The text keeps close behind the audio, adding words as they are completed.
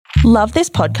Love this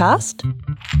podcast?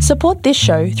 Support this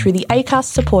show through the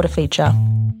Acast supporter feature.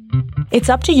 It's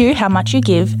up to you how much you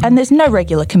give, and there's no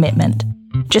regular commitment.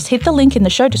 Just hit the link in the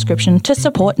show description to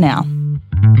support now.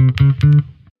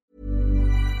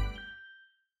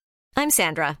 I'm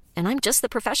Sandra, and I'm just the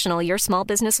professional your small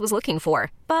business was looking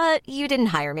for. But you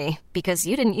didn't hire me because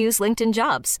you didn't use LinkedIn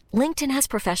Jobs. LinkedIn has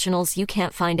professionals you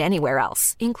can't find anywhere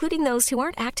else, including those who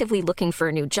aren't actively looking for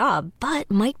a new job,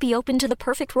 but might be open to the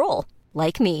perfect role,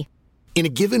 like me. In a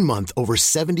given month, over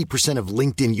 70% of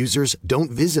LinkedIn users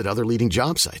don't visit other leading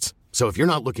job sites. So if you're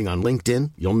not looking on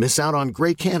LinkedIn, you'll miss out on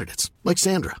great candidates like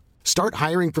Sandra. Start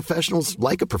hiring professionals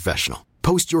like a professional.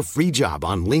 Post your free job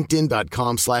on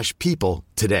linkedin.com/people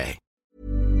today.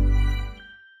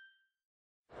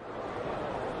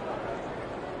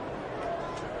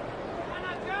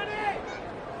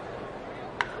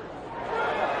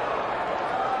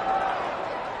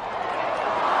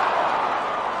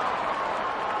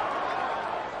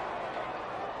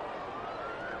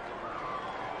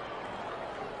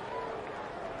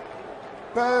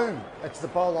 Boom! It's the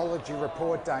Bowlology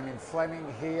Report. Damien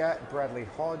Fleming here. Bradley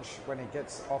Hodge, when he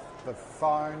gets off the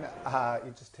phone.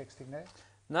 You're just texting there?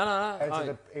 No. As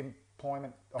an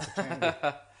employment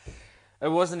opportunity? It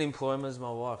wasn't employment, it was my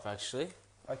wife, actually.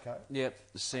 Okay. Yep,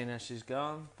 seeing how she's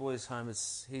going. Boy's home.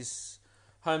 He's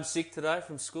homesick today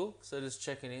from school, so just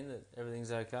checking in that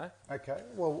everything's okay. Okay.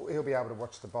 Well, he'll be able to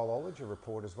watch the Bowlology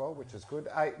Report as well, which is good.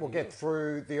 Hey, we'll get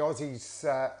through the Aussies'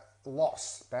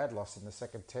 bad loss in the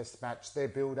second test match. Their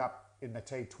build-up in the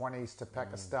T20s to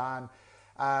Pakistan.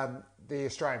 The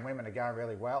Australian women are going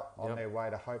really well on their way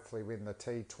to hopefully win the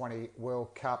T20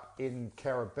 World Cup in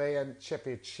Caribbean.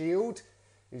 Sheffield Shield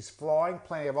is flying.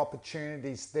 Plenty of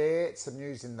opportunities there. Some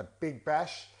news in the Big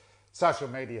Bash. Social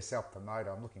media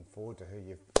self-promoter. I'm looking forward to who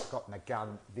you've got in the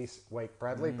gun this week,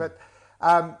 Bradley. But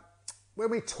when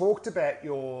we talked about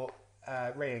your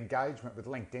re-engagement with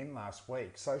LinkedIn last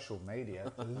week, social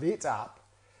media lit up.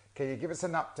 Can you give us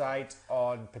an update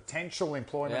on potential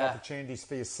employment opportunities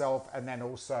for yourself, and then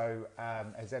also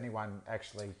has anyone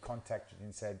actually contacted you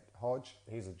and said, Hodge,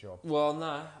 here's a job? Well,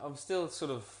 no, I'm still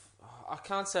I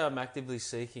can't say I'm actively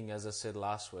seeking, as I said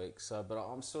last week, but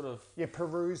I'm sort of... You're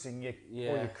perusing, or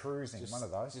you're cruising, one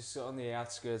of those. Just on the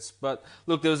outskirts. But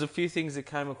look, there was a few things that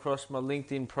came across my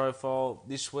LinkedIn profile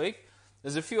this week.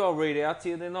 There's a few I'll read out to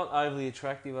you. They're not overly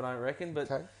attractive, I don't reckon. But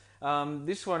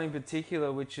this one in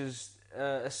particular, which is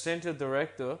a centre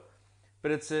director, but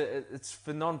it's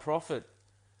for non-profit.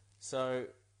 So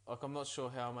I'm not sure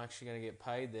how I'm actually going to get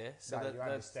paid there. So no, you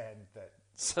understand that.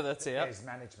 So that's out. There's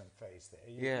management fees there.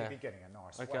 You'll be getting a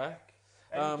nice whack.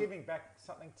 And you're giving back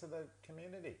something to the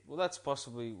community. Well, that's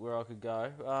possibly where I could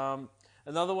go.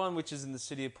 Another one, which is in the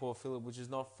city of Port Phillip, which is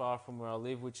not far from where I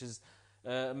live, which is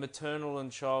a maternal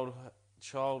and child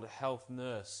health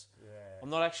nurse. Yeah. I'm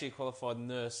not actually a qualified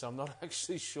nurse, so I'm not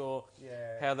actually sure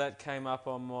how that came up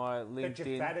on my LinkedIn. But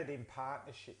you've batted in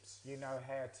partnerships. You know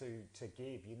how to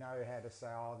give. You know how to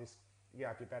say, if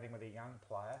you're batting with a young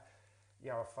player,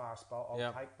 a fast bowler,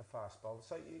 I'll take the fast bowler.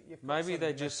 So you've got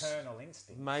maternal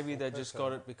instincts. Maybe they just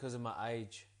got it because of my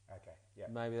age. Okay, yeah.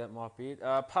 Maybe that might be it.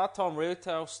 Part-time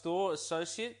retail store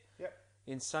associate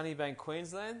in Sunnybank,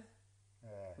 Queensland. Yeah.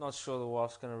 Not sure the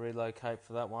wife's going to relocate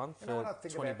for that one for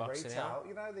 $20 an hour.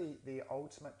 You know, the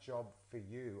ultimate job for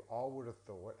you, I would have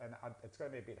thought, and it's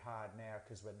going to be a bit hard now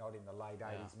because we're not in the late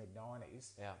 80s,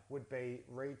 mid-90s, would be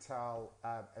retail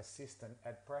assistant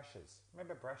at Brash's.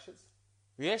 Remember Brash's?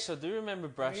 Yes, I do remember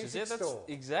Brash's. Yeah, that's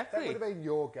exactly. That would have been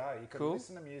your go. You could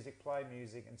listen to music, play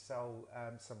music, and sell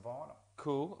some vinyl.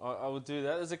 Cool. I would do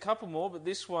that. There's a couple more, but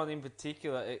this one in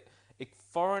particular... A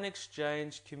foreign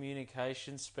exchange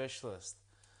communication specialist.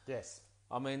 Yes.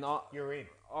 I mean, you're in.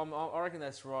 I reckon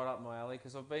that's right up my alley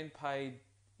because I've been paid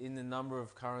in the number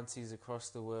of currencies across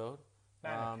the world.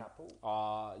 Name a couple.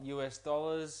 US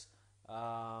dollars.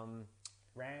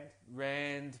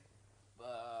 Rand.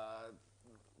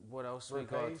 What else Rupees.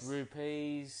 we got?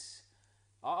 Rupees.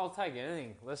 I'll take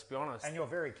anything, let's be honest. And you're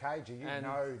very cagey. You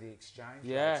know the exchange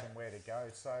rates and where to go.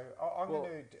 So I'm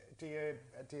going to...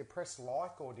 Do you press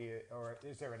like or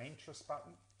is there an interest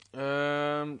button?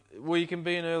 Well, you can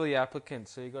be an early applicant,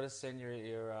 so you've got to send your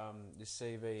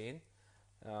CV in.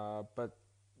 But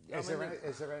has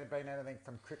there been anything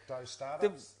from crypto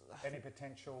startups? Any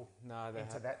potential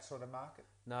into that sort of market?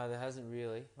 No, there hasn't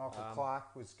really. Michael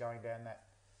Clark was going down that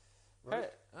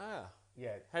route.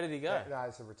 Yeah. How did he go? No,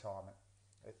 it's a retirement.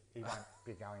 He won't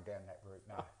be going down that route,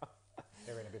 no.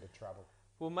 They're in a bit of trouble.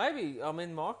 Well, maybe. I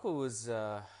mean, Michael was...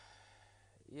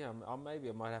 yeah, maybe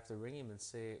I might have to ring him and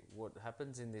see what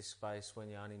happens in this space when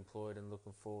you're unemployed and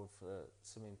looking forward for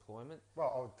some employment.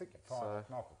 Well, I would think you'd find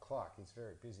Michael Clark. He's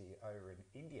very busy over in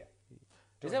India.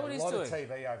 Is that what he's doing? A lot of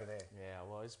TV over there. Yeah,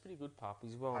 well, he's a pretty good pup.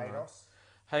 He's well known.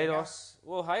 Haydos.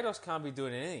 Well, Haydos can't be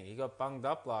doing anything. He got bunged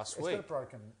up last week. He's got a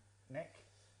broken neck.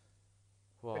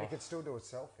 Well, but he could still do a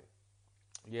selfie.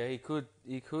 Yeah, he could.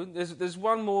 There's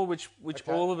one more which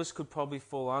Okay. all of us could probably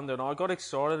fall under, and I got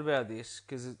excited about this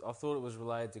because I thought it was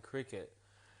related to cricket.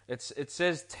 It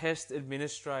says Test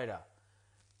Administrator,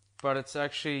 but it's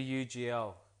actually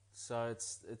UGL, so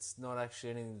it's not actually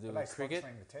anything to do with cricket. Are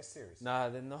they sponsoring the Test series? No,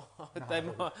 they're not. No. They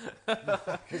might.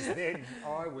 Because then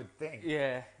I would think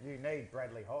Yeah, you need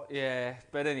Bradley Hodge. yeah.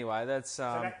 But anyway, that's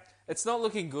it's not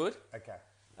looking good. Okay.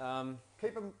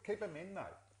 Keep them in though.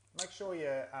 Make sure you.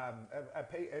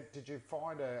 Did you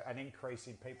find an increase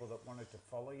in people that wanted to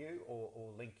follow you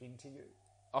or link into you?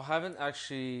 I haven't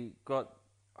actually got.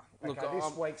 Look,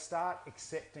 this week start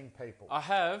accepting people. I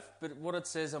have, but what it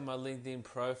says on my LinkedIn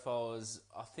profile is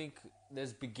I think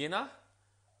there's beginner.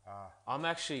 I'm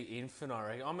actually infant, I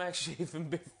reckon. I'm actually even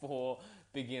before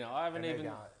beginner. I haven't even.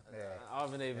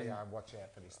 Watch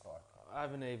out for this bloke. I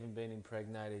haven't even been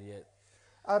impregnated yet.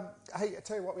 Hey, I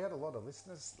tell you what, we had a lot of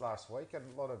listeners last week and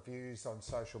a lot of views on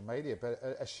social media, but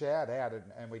a shout out,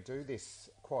 and we do this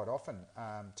quite often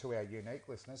to our unique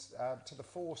listeners, to the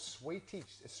 4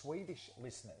 Swedish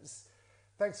listeners.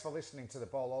 Thanks for listening to the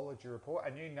Bowlology Report,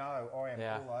 and you know I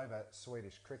am all over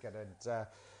Swedish cricket, and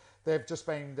they've just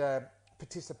been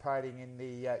participating in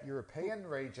the European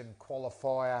region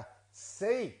qualifier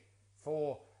C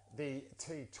for the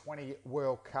T20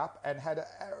 World Cup and had a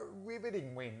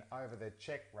riveting win over the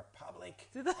Czech Republic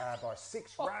by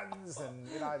 6 runs. And,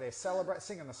 you know, they're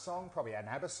singing the song, probably an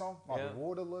ABBA song, might be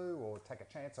Waterloo or Take a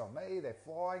Chance on Me. They're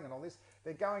flying and all this.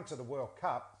 They're going to the World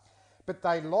Cup, but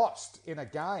they lost in a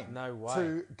game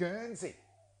to Guernsey.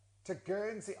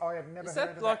 I have never heard of that.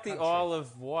 Is that like the country. Isle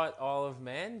of Wight, Isle of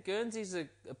Man? Guernsey's a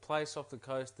place off the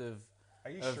coast of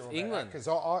England. Because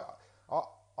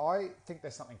I think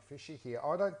there's something fishy here.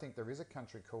 I don't think there is a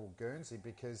country called Guernsey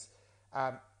because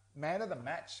man of the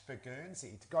match for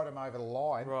Guernsey got him over the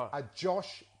line. Right.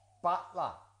 Josh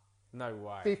Butler. No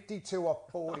way. 52 off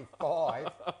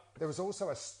 45. There was also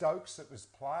a Stokes that was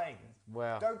playing.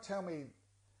 Wow. Don't tell me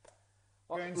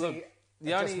Guernsey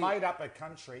just made up a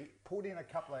country, put in a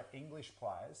couple of English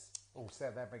players, or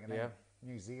South African and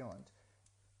New Zealand.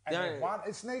 And they won.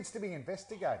 It needs to be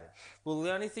investigated. Well,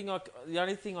 the only thing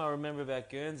I remember about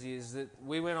Guernsey is that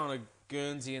we went on a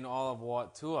Guernsey and Isle of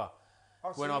Wight tour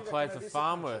when I played for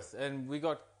Farnworth, and we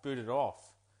got booted off.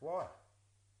 Why?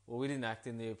 Well, we didn't act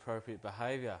in the appropriate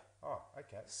behaviour. Oh,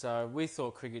 okay. So we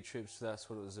thought cricket trips, that's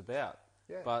what it was about.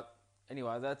 Yeah. But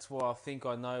anyway, that's why I think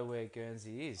I know where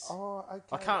Guernsey is. Oh, okay.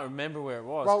 I can't remember where it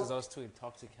was because I was too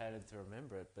intoxicated to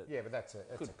remember it. But yeah, but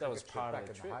that was part back of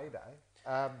the in trip. the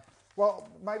heyday. Well,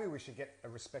 maybe we should get a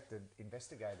respected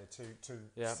investigator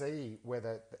to see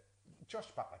whether Josh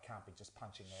Butler can't be just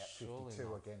punching out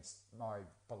 52 against my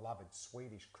beloved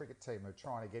Swedish cricket team who are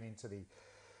trying to get into the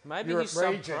Europe he's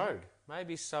region. sub-pro.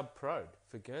 Maybe he's sub-pro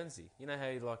for Guernsey. You know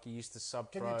how he used to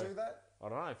sub-pro. Can you do that? I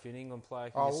don't know. If you're an England player,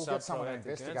 can you we'll sub-pro get someone to out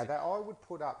investigate Guernsey? that. I would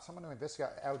put up someone to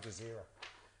investigate Al Jazeera.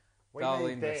 They'll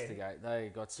investigate.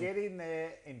 They got some. Get in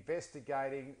there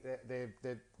investigating.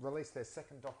 They've released their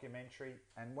second documentary,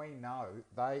 and we know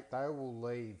they will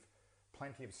leave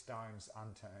plenty of stones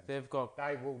unturned. They've got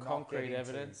they will concrete not get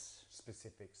evidence. into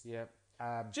specifics. Yep.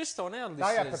 Just on our they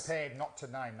listeners, are prepared not to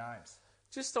name names.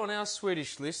 Just on our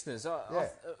Swedish listeners,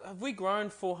 have we grown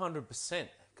 400%?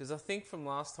 Because I think from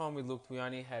last time we looked, we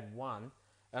only had one,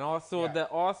 and I thought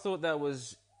that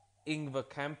was Ingvar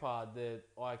Kamprad, the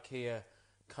IKEA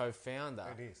co-founder.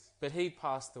 It is. But he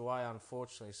passed away,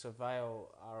 unfortunately, so Vale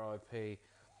RIP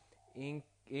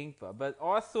Ingvar. But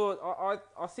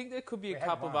I think there could be a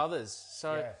couple of others.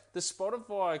 So the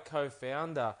Spotify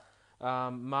co-founder,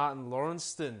 Martin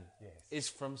Lorensson, is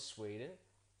from Sweden.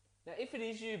 Now, if it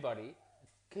is you, buddy,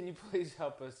 can you please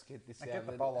help us get this out? Get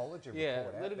the Bowlology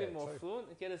report a little bit more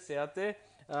fluent. Get us out there.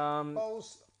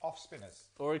 Bowls off spinners.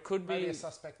 Or it could maybe be a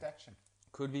suspect action.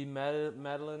 Could be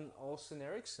Madeline Olsen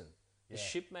Eriksson, the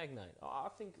ship magnate. I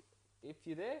think if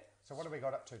you're there. So what have we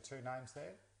got up to? 2 names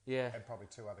there. Yeah. And probably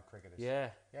 2 other cricketers.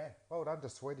 Yeah. Yeah. Well done to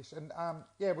Swedish. And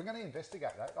we're going to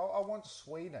investigate that. I want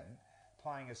Sweden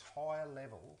playing as high a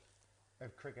level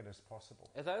of cricket as possible.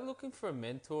 Are they looking for a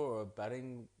mentor or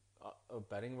a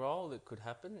batting role that could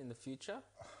happen in the future?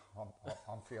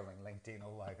 I'm feeling LinkedIn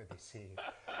all over this here.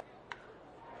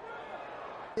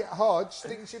 Yeah, Hodge,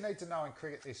 things you need to know in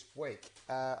cricket this week.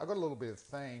 I've got a little bit of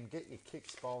theme. Get your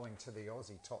kicks bowling to the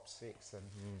Aussie top 6. And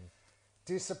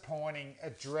disappointing, a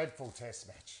dreadful test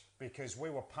match because we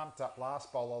were pumped up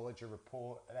last Bowlology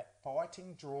report. That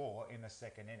fighting draw in the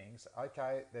second innings,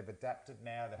 okay, they've adapted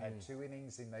now. They've had 2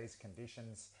 innings in these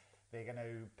conditions. They're going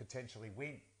to potentially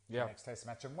win the next test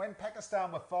match. And when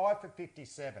Pakistan were 5 for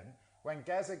 57, when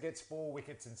Gaza gets 4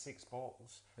 wickets and 6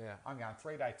 balls, I'm going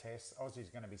 3-day test. Aussie's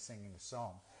going to be singing the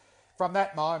song. From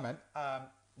that moment,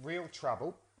 real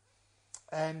trouble.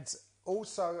 And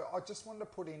also, I just wanted to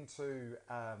put into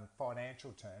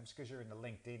financial terms, because you're in the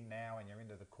LinkedIn now and you're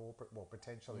into the corporate, well,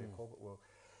 potentially the corporate world.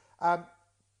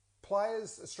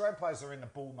 Australian players are in the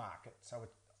bull market, so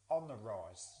it's on the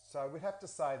rise. So we'd have to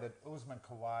say that Usman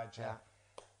Khawaja,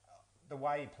 the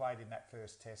way he played in that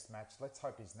first test match, let's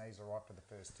hope his knees are right for the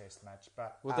first test match.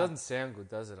 But it doesn't sound good,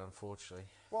 does it, unfortunately?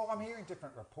 Well, I'm hearing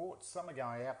different reports. Some are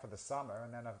going out for the summer,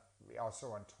 and then I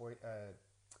saw on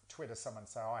Twitter someone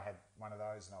say I had one of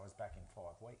those and I was back in 5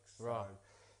 weeks. Right.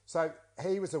 So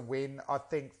he was a win. I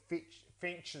think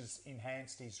Finch has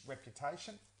enhanced his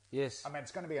reputation. Yes. I mean,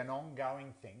 it's going to be an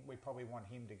ongoing thing. We probably want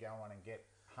him to go on and get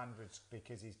hundreds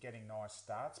because he's getting nice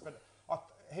starts. But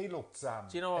he looked. Do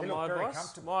you know what my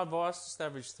advice? My advice: just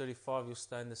average 35. You'll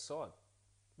stay in the side.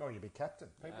 Well, you'll be captain.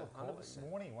 People have called it.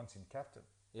 Warney wants him captain.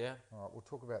 Yeah. All right, we'll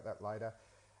talk about that later.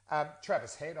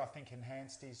 Travis Head, I think,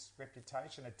 enhanced his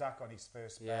reputation. A duck on his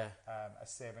first bat, a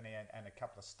 70 and a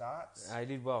couple of starts. He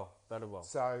did well, batted well.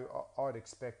 So I'd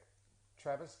expect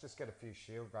Travis, just get a few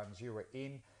shield runs. You were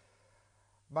in.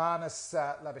 Marnus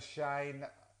Labuschagne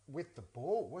with the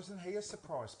ball. Wasn't he a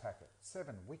surprise packet?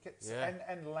 7 wickets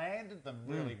and landed them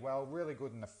really well, really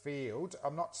good in the field.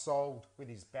 I'm not sold with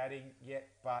his batting yet,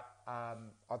 but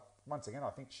once again, I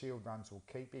think shield runs will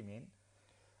keep him in.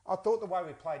 I thought the way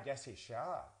we played Yasir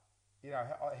Shah,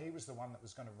 he was the one that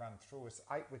was going to run through us.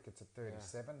 8 wickets at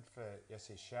 37 for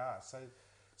Yasir Shah.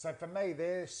 So for me,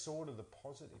 they're sort of the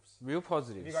positives. Real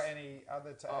positives. Have you got any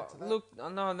other to add to that? Look,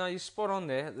 no, you're spot on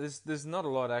there. There's not a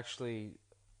lot actually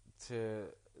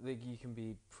that you can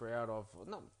be proud of.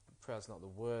 Not proud's not the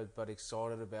word, but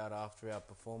excited about after our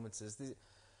performances.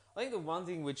 I think the one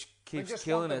thing which keeps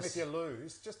killing us. If you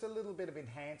lose, just a little bit of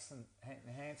enhancement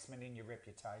in your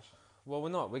reputation. Well, we're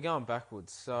not. We're going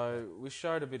backwards. So we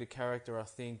showed a bit of character, I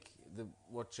think,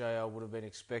 what JL would have been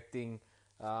expecting.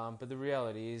 But the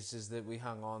reality is that we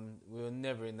hung on. We were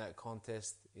never in that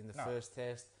contest in the first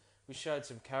test. We showed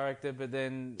some character, but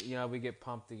then, we get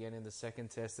pumped again in the second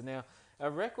test. And now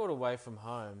our record away from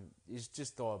home is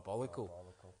just diabolical.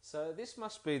 So this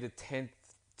must be the 10th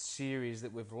series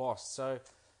that we've lost. So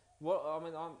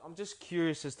I'm just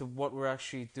curious as to what we're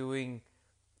actually doing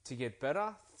to get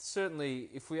better. Certainly,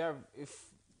 if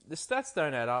the stats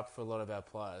don't add up for a lot of our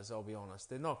players, I'll be honest,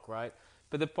 they're not great.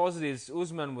 But the positives,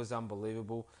 Usman was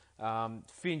unbelievable.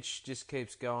 Finch just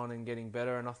keeps going and getting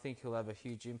better, and I think he'll have a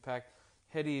huge impact.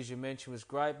 Hetty, as you mentioned, was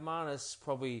great. Marnus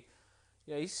probably,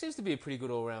 he seems to be a pretty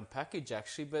good all-round package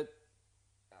actually, but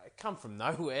come from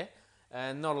nowhere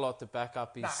and not a lot to back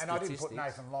up his statistics. And I didn't put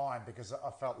Nathan Lyon because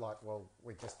I felt like,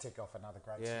 we just tick off another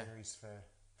great series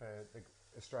for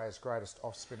Australia's greatest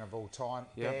off-spinner of all time.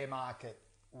 Yep. Bear market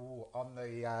on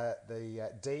the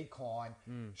decline.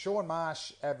 Sean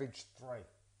Marsh averaged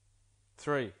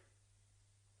 3.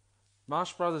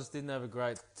 Marsh Brothers didn't have a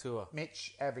great tour.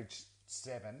 Mitch averaged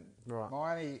 7. Right.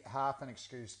 My only half an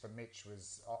excuse for Mitch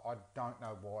was I don't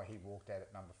know why he walked out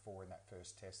at number 4 in that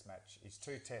first test match. His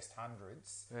 2 test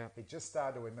hundreds. Yeah. He just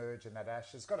started to emerge in that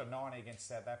Ashes. Got a 90 against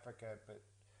South Africa, but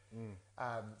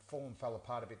form fell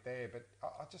apart a bit there. But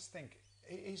I just think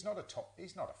he's not a 4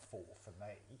 for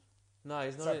me. No,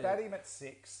 he's not. So bat him at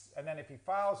 6, and then if he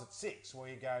fails at 6,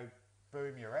 you go,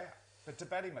 boom, you're out. But to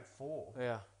bat him at 4,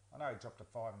 I know he dropped a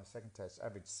 5 in the second test,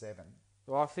 averaged 7.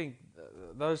 Well, I think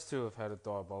those two have had a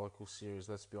diabolical series,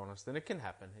 let's be honest. And it can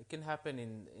happen. It can happen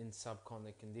in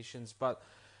subcontinent conditions. But,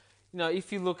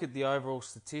 if you look at the overall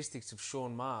statistics of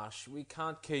Sean Marsh, we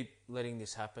can't keep letting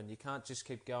this happen. You can't just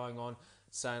keep going on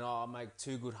saying, I'll make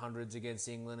 2 good hundreds against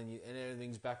England and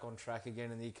everything's back on track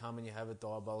again, and you come and you have a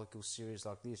diabolical series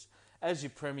like this as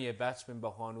your premier batsman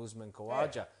behind Usman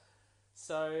Khawaja. Yeah.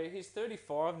 So he's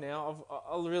 35 now.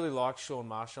 I really like Sean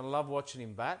Marsh. I love watching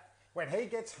him bat. When he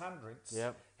gets hundreds,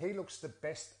 he looks the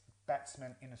best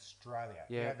batsman in Australia.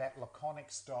 Yeah. That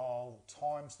laconic style,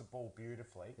 times the ball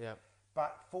beautifully. Yeah.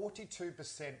 But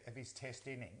 42% of his test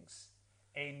innings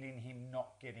end in him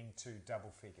not getting to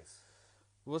double figures.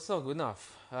 Well, it's not good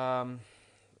enough.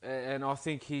 And I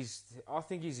think he's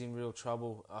in real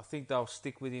trouble. I think they'll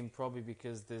stick with him probably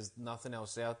because there's nothing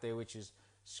else out there which is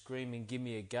screaming, give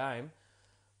me a game.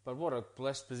 But what a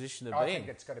blessed position to I be think in.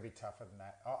 it's going to be tougher than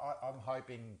that. I'm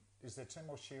hoping, is there 2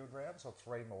 more Shield rounds or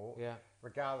 3 more? Yeah.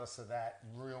 Regardless of that,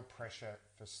 real pressure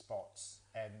for spots.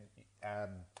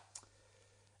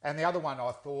 And the other one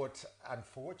I thought,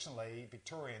 unfortunately,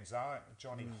 Victorian's own,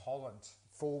 Johnny Holland,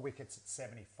 4 wickets at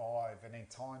 75, and in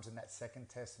times in that second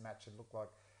test match, it looked like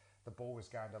the ball was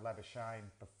going to Labuschagne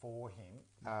before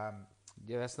him.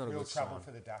 Yeah, that's not a Real good trouble sign.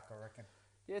 for the Duck, I reckon.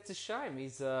 Yeah, it's a shame.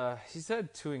 He's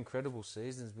had 2 incredible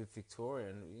seasons with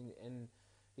Victoria, and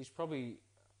he's probably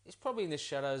in the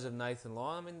shadows of Nathan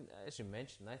Lyon. I mean, as you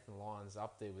mentioned, Nathan Lyon's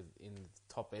up there in the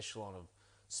top echelon of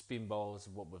spin bowlers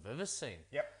of what we've ever seen.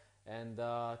 Yep. And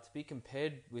to be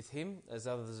compared with him, as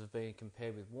others have been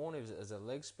compared with Warner, as a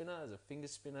leg spinner, as a finger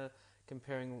spinner,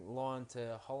 comparing Lyon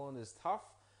to Holland is tough.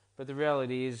 But the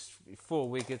reality is, 4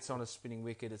 wickets on a spinning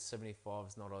wicket at 75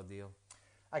 is not ideal.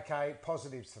 Okay,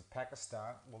 positives for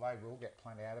Pakistan. Well, they will get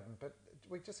plenty out of them, but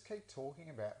we just keep talking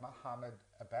about Mohammad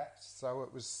Abbas. So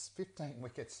it was 15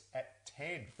 wickets at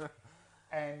 10.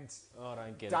 And I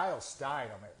don't get Dale Steyn,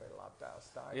 I mean, we love Dale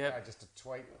Steyn. Yep. Just a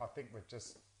tweet, I think we've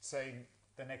just seen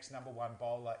the next number 1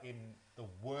 bowler in the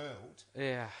world.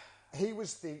 Yeah. He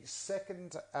was the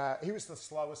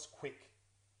slowest quick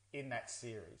in that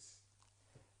series.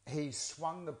 He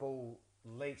swung the ball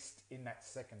least in that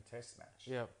second test match.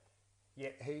 Yep.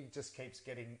 Yet he just keeps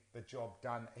getting the job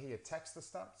done. He attacks the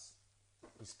stumps.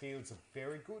 His fields are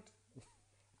very good.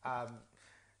 I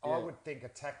would think a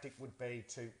tactic would be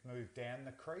to move down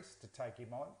the crease to take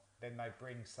him on. Then they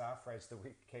bring Sarfraz, the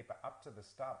wicketkeeper, up to the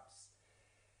stumps.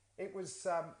 It was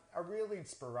a real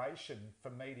inspiration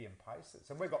for medium pacers.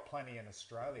 And we've got plenty in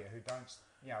Australia who aren't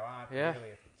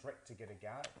really a threat to get a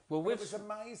game. Well, it was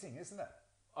amazing, isn't it?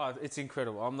 Oh, it's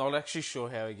incredible. I'm not actually sure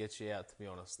how he gets you out, to be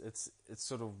honest. It's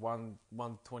sort of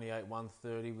 128,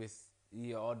 130 with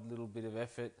the odd little bit of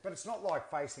effort. But it's not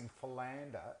like facing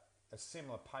Philander, a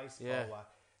similar pace bowler,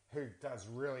 who does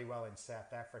really well in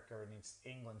South Africa and in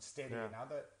England, steady and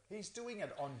other. He's doing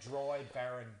it on dry,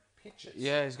 barren pitches.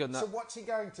 Yeah, he's got So what's he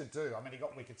going to do? I mean, he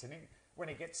got wickets in him. When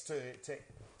he gets to say,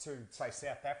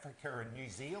 South Africa and New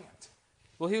Zealand.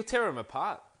 Well, he'll tear him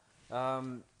apart.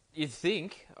 You'd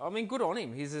think. I mean, good on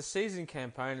him. He's a seasoned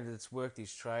campaigner that's worked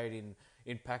his trade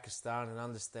in Pakistan and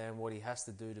understand what he has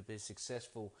to do to be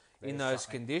successful in those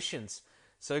conditions.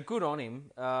 So good on him.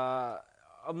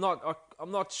 I'm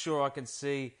not sure I can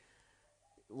see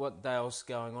what Dale's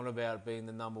going on about being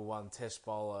the number 1 test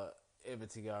bowler ever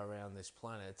to go around this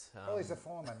planet. Well, he's a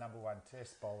former number 1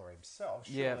 test bowler himself.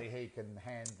 Surely he can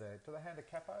hand do they hand a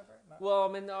cap over it? No? Well, I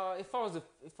mean, if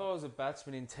I was a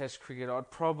batsman in Test cricket,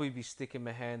 I'd probably be sticking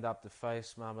my hand up to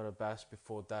face Mohammad Abbas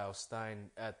before Dale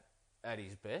Steyn at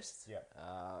his best. Yeah.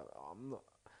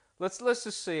 Let's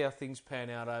just see how things pan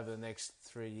out over the next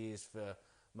 3 years for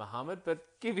Mohammad,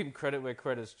 but give him credit where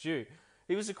credit's due.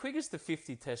 He was the quickest to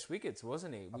 50 Test wickets,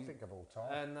 wasn't he? I think of all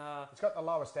time. And it's got the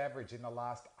lowest average in the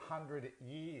last 100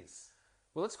 years.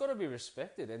 well, it's got to be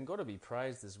respected and got to be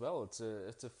praised as well. It's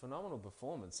a phenomenal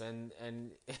performance, and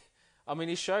I mean,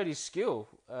 he showed his skill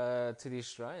to the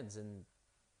Australians, and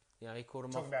he caught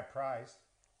him Talking off. about praise,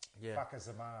 Yeah. Fakhar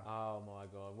Zaman. Oh my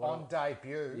God! On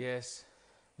debut, Yes.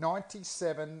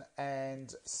 97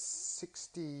 and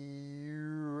 60,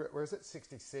 where is it?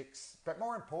 66. But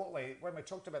more importantly, when we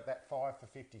talked about that 5 for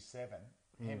 57,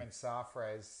 him and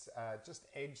Sarfraz just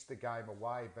edged the game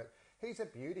away. But he's a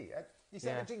beauty. He's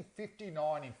averaging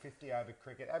 59 in 50 over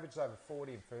cricket, averaged over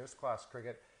 40 in first class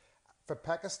cricket. For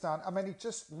Pakistan, I mean, he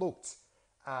just looked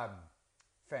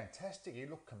fantastic. He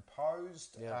looked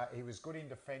composed. Yeah. He was good in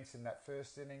defence in that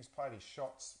first innings, played his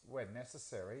shots when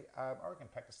necessary. I reckon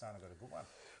Pakistan have got a good one.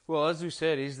 Well, as we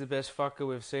said, he's the best fucker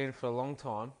we've seen for a long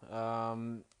time.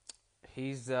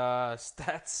 His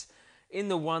stats in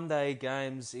the one-day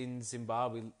games in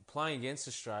Zimbabwe, playing against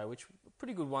Australia, which a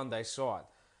pretty good one-day side.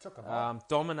 Took him on.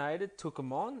 Dominated, took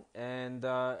him on, and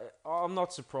I'm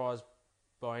not surprised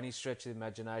by any stretch of the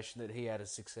imagination that he had a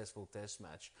successful test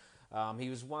match. He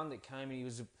was one that came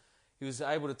and he was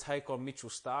able to take on Mitchell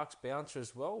Stark's bouncer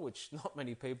as well, which not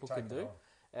many people can do.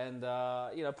 And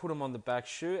put him on the back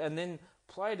shoe, and then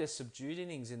played a subdued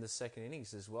innings in the second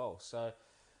innings as well. So,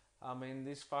 I mean,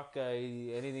 this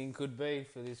fucker, anything could be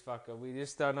for this fucker. We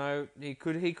just don't know. He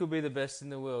could be the best in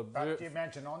the world. But do you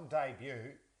imagine on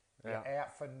debut,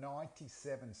 out for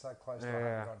 97, so close to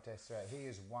 100 on test rate. He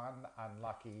is one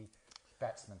unlucky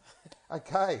batsman.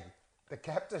 Okay, the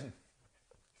captain,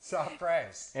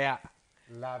 Sarfraz. Yeah.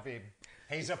 Love him.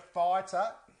 He's a fighter.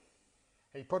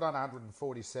 He put on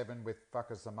 147 with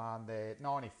Fakhar Zaman there,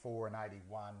 94 and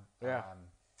 81. Yeah.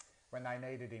 When they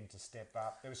needed him to step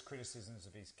up, there was criticisms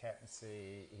of his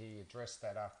captaincy. He addressed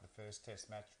that after the first test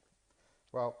match.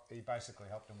 Well, he basically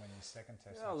helped him win his second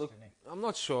test match, Look, didn't he? I'm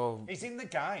not sure. He's in the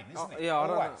game, isn't he? Yeah, I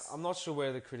don't know. Always. I'm not sure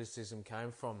where the criticism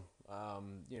came from.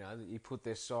 He put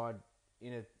their side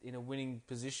in a winning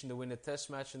position to win a test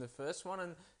match in the first one,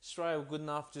 and Australia were good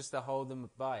enough just to hold them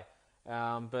at bay.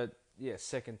 But yeah,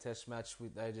 second test match,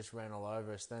 they just ran all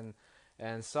over us then.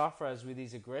 And Sarfraz, with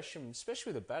his aggression,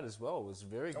 especially with the bat as well, was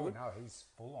very good. Oh, no, he's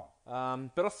full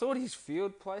on. But I thought his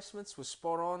field placements were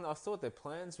spot on. I thought their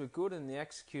plans were good and they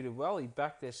executed well. He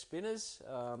backed their spinners,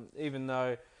 even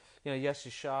though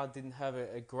Yasir Shah didn't have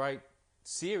a great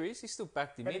series. He still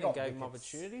backed him in and gave him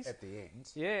opportunities at the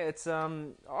end. Yeah, it's.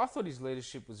 I thought his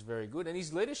leadership was very good, and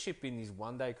his leadership in his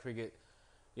one-day cricket,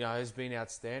 has been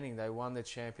outstanding. They won the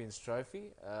Champions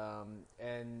Trophy,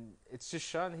 and it's just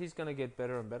shown he's going to get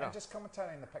better and better. And just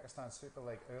commentating the Pakistan Super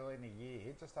League early in the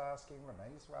year, just asking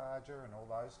Ramiz Raja and all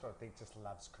those sort of things, just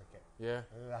loves cricket. Yeah.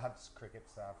 Loves cricket,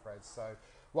 Sarfraz. So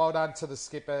well done to the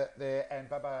skipper there. And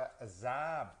Baba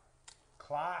Azam,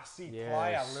 classy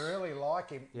player, really like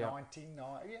him. Yep.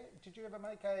 99. Yeah, did you ever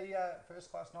make a first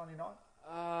class 99?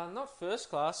 Not first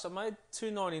class. I made 2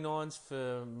 99s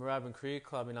for Moorabbin Cricket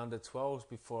Club in under 12s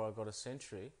before I got a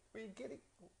century. Were you getting?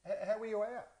 How were you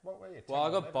out? What were you? Well,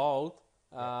 I got bowled,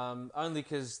 only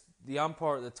because the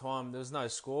umpire at the time, there was no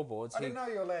scoreboards. I didn't know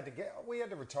you were allowed to get. We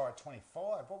had to retire at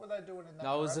 25. What were they doing in that?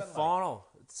 No, it was the Moorabbin final.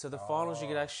 So the finals, you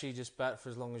could actually just bat for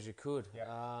as long as you could.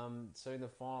 So in the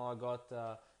final, I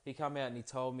got. He came out and he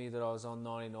told me that I was on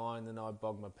 99, and I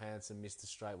bogged my pants and missed a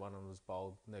straight one and was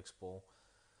bowled next ball.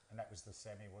 And that was the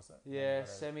semi, was it? Yeah,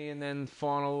 semi, and then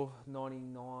final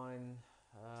 99.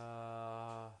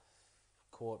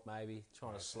 Caught maybe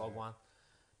trying to slog one,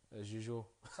 as usual.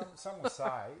 Some will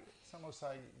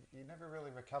say you never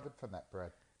really recovered from that,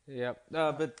 Brad. Yep.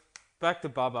 But back to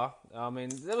Bubba. I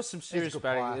mean, there was some serious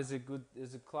batting. Player.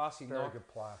 There's a classy Very knock. good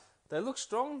player. They look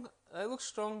strong.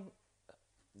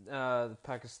 The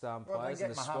Pakistan Well, players they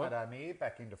in get the Mohammad squad. Amir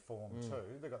back into form too.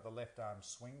 They've got the left arm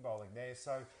swing bowling there.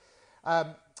 So,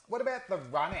 what about the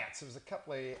run-outs? There was a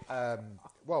couple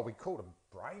of, we called them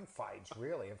brain fades,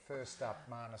 really. And first up,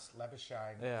 Marnus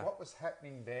Labuschagne. Yeah. What was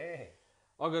happening there?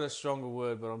 I got a stronger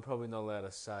word, but I'm probably not allowed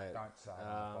to say it. Don't say it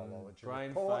on the Bowlology brain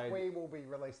report. fade. We will be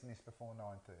releasing this before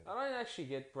 9:30. I don't actually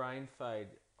get brain fade.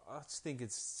 I just think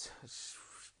it's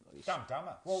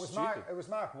Dumber. Well, stupid. it was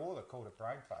Mark Waugh that called it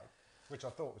brain fade, which I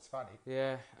thought was funny.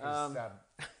 Yeah. 'Cause,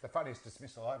 the funniest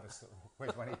dismissal over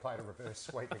was when he played a reverse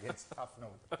sweep against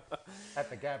Tufnell at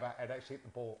the Gabba and actually hit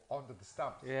the ball onto the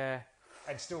stumps. Yeah.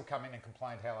 And still come in and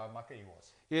complained how unlucky he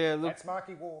was. Yeah, look. That's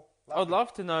Marky Waugh. I'd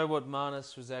love to know what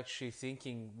Marnus was actually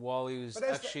thinking while he was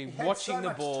actually watching the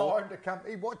ball. Time to come,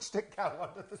 he watched it go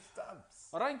onto the stumps.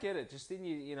 I don't get it. Just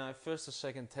in first or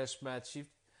second Test match,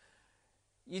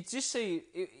 you'd see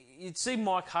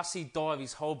Mike Hussey dive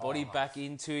his whole body back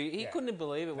into. He couldn't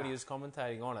believe it when he was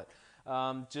commentating on it.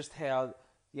 Just how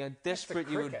desperate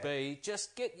you would be.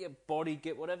 Just get your body,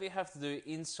 get whatever you have to do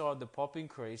inside the popping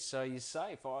crease so you're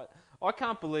safe. I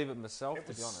can't believe it myself, to be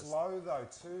honest. It was slow though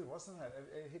too, wasn't it?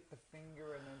 It hit the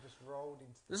finger and then just rolled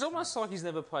into the It's almost like he's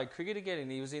never played cricket again,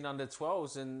 and he was in under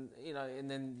 12s, and and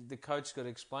then the coach got to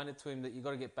explain it to him that you've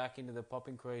got to get back into the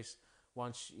popping crease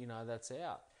once that's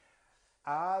out.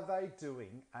 Are they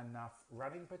doing enough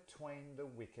running between the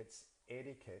wickets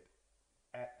etiquette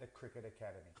at the Cricket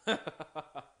Academy?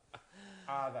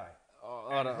 Are they?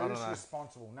 I don't who's know.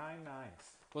 responsible? Name names.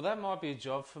 Well, that might be a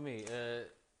job for me.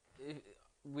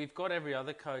 We've got every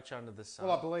other coach under the sun.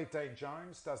 Well, I believe Dean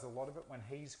Jones does a lot of it when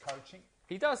he's coaching.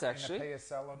 He does, actually. In the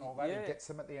PSL and all that. Yeah. He gets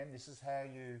them at the end. This is how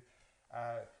you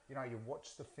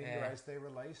watch the finger as they're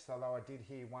released. Although I did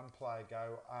hear one player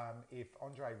go, if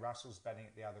Andre Russell's batting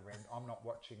at the other end, I'm not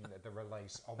watching the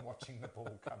release. I'm watching the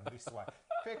ball come this way.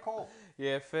 Fair call.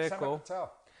 Yeah, fair call.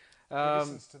 Patel. He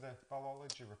listens to the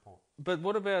Bowlology report. But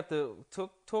what about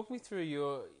talk me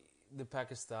through the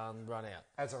Pakistan run out?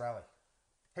 Azhar Ali,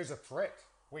 who's a threat.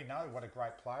 We know what a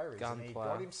great player he is, and he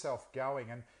got himself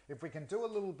going. And if we can do a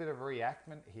little bit of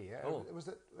reenactment here,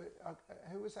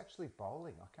 who was actually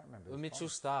bowling? I can't remember. Mitchell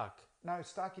Stark. No,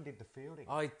 Starkey did the fielding.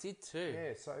 Oh, he did too.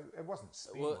 Yeah, so it wasn't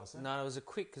spin, was it? No, it was a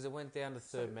quick because it went down to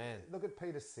third man. Look at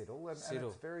Peter Siddle, and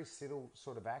it's very Siddle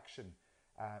sort of action.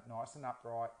 Nice and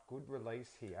upright, good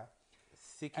release here.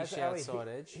 Thickish outside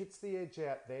edge. Hits the edge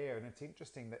out there, and it's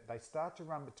interesting that they start to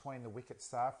run between the wickets.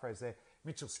 Sarfraz there.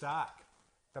 Mitchell Stark,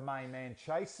 the main man,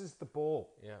 chases the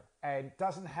ball and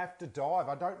doesn't have to dive.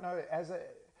 I don't know.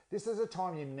 This is a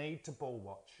time you need to ball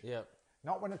watch. Yeah.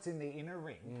 Not when it's in the inner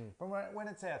ring, but when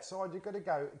it's outside, you've got to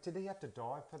go. Did he have to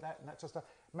dive for that and that sort of stuff?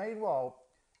 Meanwhile,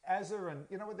 Azhar and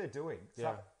you know what they're doing?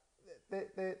 Yeah. So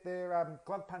they're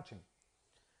glove punching.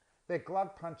 they're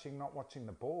glove punching, not watching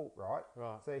the ball, right?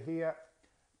 Right. So here,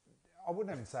 I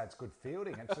wouldn't even say it's good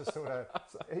fielding. It's just sort of,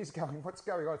 he's going, what's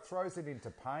going on? Throws it into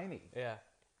Paney. Yeah.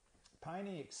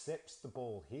 Paney accepts the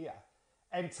ball here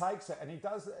and takes it, and he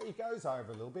goes over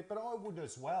a little bit, but I would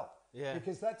as well. Yeah.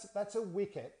 Because that's a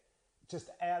wicket just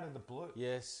out of the blue.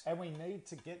 Yes. And we need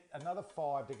to get another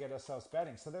 5 to get ourselves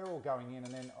batting. So they're all going in,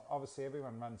 and then obviously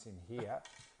everyone runs in here.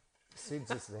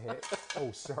 Sid's is there.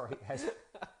 Oh, sorry.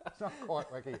 It's not quite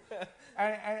working.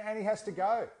 And he has to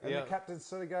go. And the captain's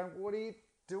sort of going, what are you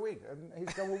doing? And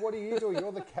he's going, well, what are you doing?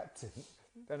 You're the captain.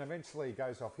 Then eventually he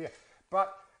goes off here.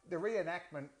 But the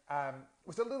reenactment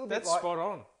was a little bit That's like spot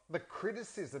on. The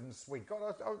criticisms we got.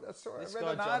 I This read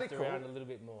guy an jumped article. around a little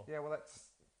bit more. Yeah, well,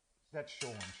 that's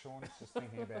Sean. Sean's just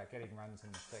thinking about getting runs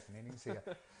in the second innings here.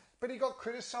 But he got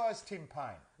criticised, Tim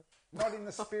Payne, not in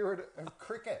the spirit of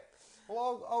cricket.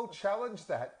 Well, I'll challenge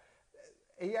that.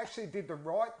 He actually did the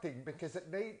right thing because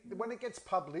when it gets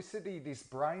publicity, this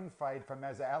brain fade from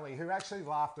Azhar Ali, who actually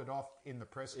laughed it off in the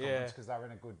press conference because they were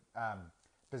in a good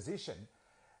position,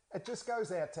 it just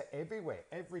goes out to everywhere.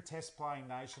 Every test playing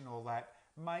nation, all that.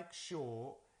 Make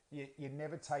sure you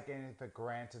never take anything for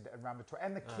granted and run between.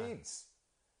 And the kids.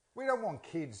 We don't want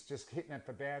kids just hitting it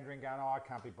for boundary and going, oh, I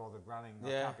can't be bothered running. I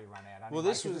can't be run out. Anyway, Well,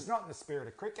 it's not in the spirit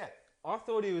of cricket. I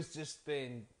thought he was just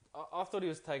being... I thought he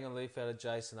was taking a leaf out of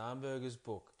Jason Arnberger's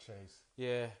book. Jeez.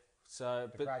 Yeah. So,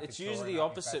 but great it's Victorian usually the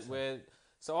opposite batsman. where...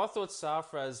 So I thought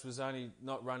Sarfraz was only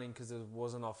not running because it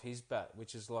wasn't off his bat,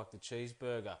 which is like the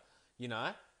cheeseburger, you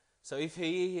know? So if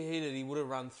he hit it, he would have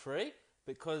run 3.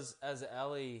 Because as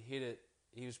Ali hit it,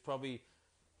 he was probably...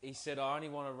 He said, I only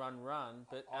want to run.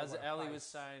 But as Ali was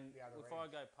saying, if I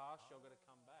go past you, I've got to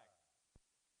come back.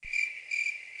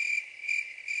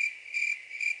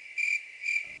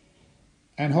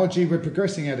 And Hodgie, we're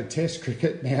progressing out of Test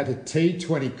cricket now to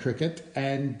T20 cricket,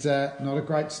 and not a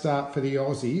great start for the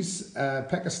Aussies.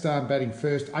 Pakistan batting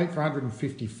first, 8 for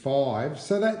 155.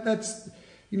 So that's,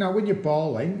 you know, when you're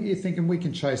bowling, you're thinking we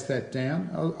can chase that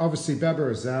down. Obviously, Babar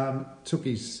Azam took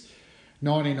his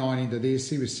 99 into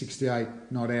this. He was 68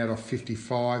 not out off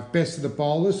 55. Best of the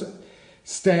bowlers,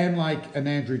 Stanlake and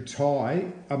Andrew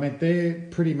Tye. I mean, they're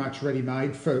pretty much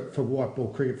ready-made for white ball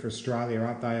cricket for Australia,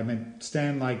 aren't they? I mean,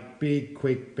 Stanlake, big,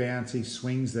 quick, bouncy,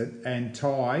 swings it. And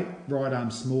Tye, right-arm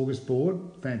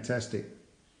smorgasbord, fantastic.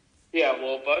 Yeah,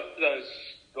 well, both of those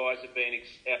guys have been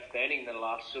outstanding in the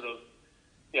last sort of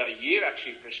year,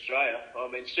 actually, for Australia.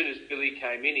 I mean, as soon as Billy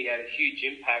came in, he had a huge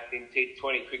impact in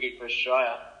T20 cricket for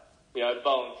Australia.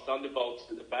 Bowling thunderbolts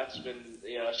to the batsman,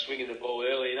 swinging the ball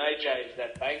early. And AJ is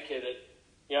that banker that,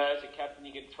 as a captain,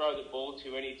 you can throw the ball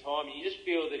to any time. You just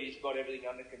feel that he's got everything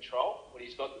under control when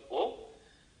he's got the ball.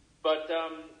 But,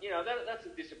 that's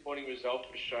a disappointing result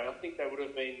for Australia. I think they would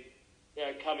have been,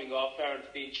 coming off. Aaron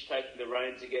Finch taking the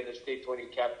reins again as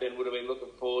T20 captain, would have been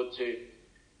looking forward to,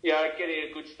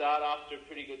 getting a good start after a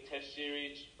pretty good test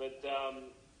series. But,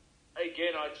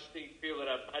 again, I just feel that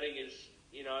our batting is,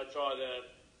 it's either...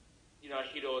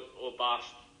 hit or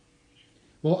bust.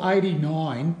 Well,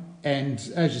 89, and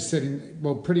as you said,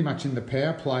 pretty much in the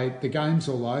power play, the game's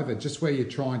all over, just where you're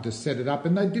trying to set it up.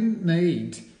 And they didn't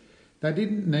need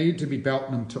to be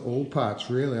belting them to all parts,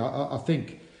 really. I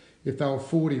think if they were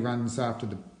 40 runs after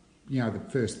the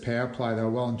first power play, they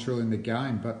were well and truly in the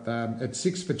game. But at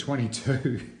 6 for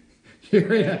 22...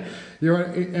 You're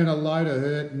in a load of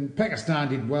hurt, and Pakistan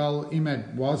did well.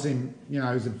 Imad Wasim,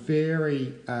 is a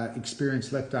very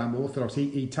experienced left-arm orthodox.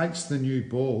 He takes the new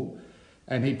ball,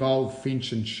 and he bowled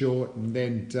Finch and short, and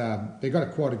then they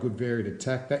got quite a good varied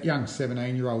attack. That young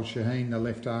 17-year-old Shaheen, the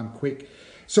left-arm quick,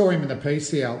 saw him in the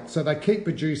PCL. So they keep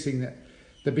producing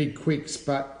the big quicks,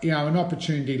 but an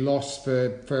opportunity lost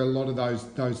for a lot of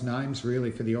those names really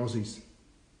for the Aussies.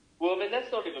 Well, I mean,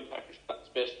 that's not even Pakistan's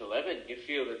best 11. You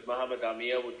feel that Mohammad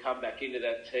Amir would come back into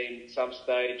that team at some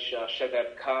stage,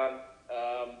 Shadab Khan.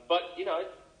 But,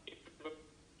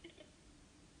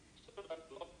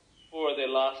 4 of their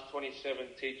last 27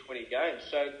 T20 games.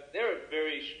 So they're a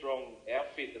very strong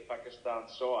outfit, the Pakistan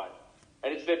side.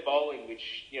 And it's their bowling,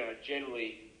 which,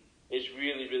 generally is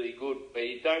really, really good. But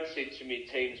you don't see too many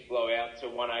teams blow out to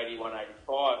 180,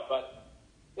 185. But,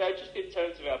 just in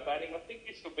terms of our batting, I think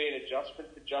this will be an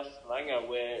adjustment for Justin Langer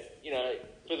where,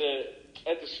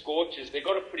 at the Scorchers, they've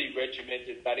got a pretty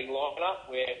regimented batting lineup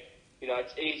where,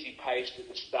 it's easy paced at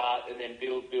the start and then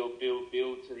build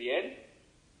to the end.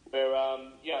 Where,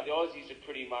 the Aussies are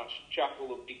pretty much chuck all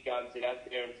the big guns out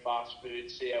there and fast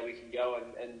food, see how we can go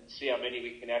and see how many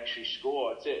we can actually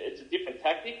score. It's a different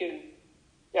tactic, and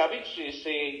I'm interested to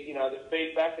see, the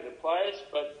feedback of the players,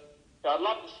 but I'd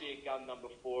love to see a gun number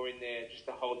 4 in there just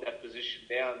to hold that position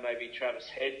down. Maybe Travis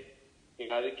Head,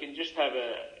 they can just have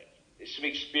some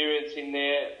experience in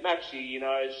there. Maxi,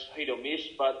 is hit or miss,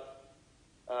 but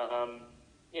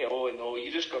all in all,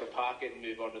 you just got to park it and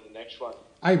move on to the next one.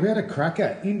 Hey, we had a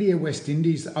cracker. India, West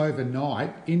Indies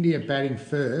overnight. India batting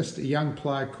first. A young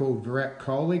player called Virat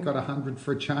Kohli got 100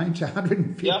 for a change,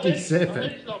 157. Yeah, I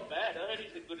heard he's not bad. I heard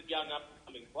he's a good young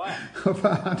up-and-coming player. Of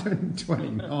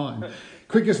 129.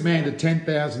 Quickest man to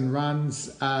 10,000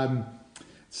 runs.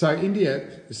 So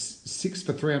India 6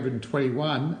 for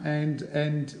 321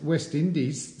 and West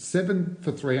Indies 7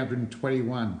 for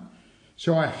 321.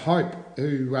 Shai Hope,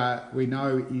 who we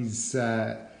know is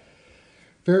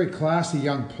very classy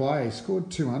young player, he scored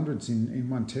 200s in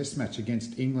one test match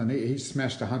against England. He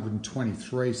smashed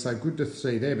 123, so good to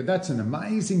see there. But that's an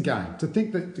amazing game. To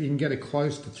think that you can get it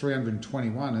close to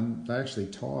 321 and they actually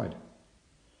tied.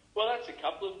 Well, that's a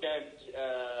couple of games.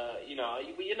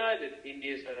 You know that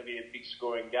India's going to be a big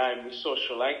scoring game. We saw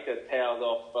Sri Lanka tailed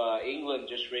off England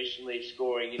just recently,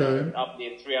 scoring up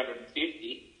near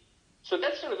 350. So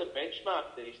that's sort of the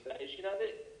benchmark these days.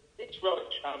 It's Rohit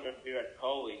Sharma and Virat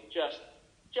Kohli. Just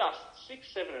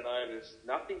 6, 7 and overs,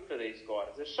 nothing for these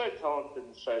guys. They're so talented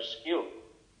and so skilled.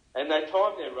 And they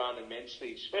time their run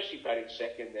immensely, especially batting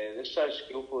second there. They're so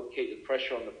skillful to keep the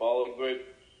pressure on the bowling group.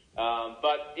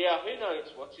 But who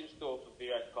knows what's in store for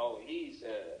Virat Kohli?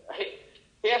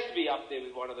 He has to be up there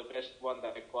with one of the best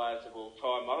one-day players of all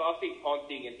time. I think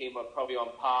Ponting and him are probably on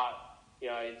par,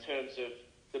 in terms of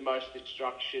the most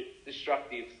destructive,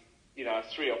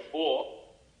 3 or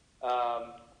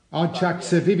 4. I'd chuck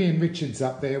Sir Vivian Richards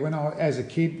up there. As a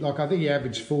kid, I think he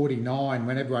averaged 49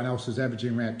 when everyone else was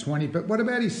averaging around 20. But what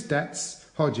about his stats,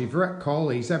 Hodgie? Virat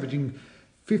Kohli, he's averaging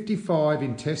 55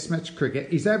 in Test match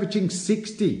cricket. He's averaging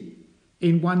 60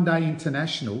 in one-day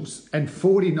internationals and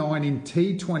 49 in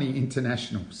T20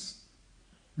 internationals.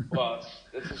 Well,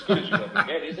 it's as good as you can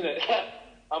get, isn't it?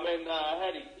 I mean,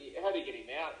 how do you get him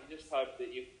out? You just hope that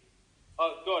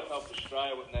God help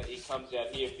Australia when he comes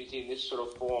out here if he's in this sort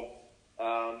of form.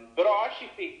 But I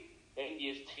actually think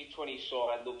India's T20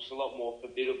 side looks a lot more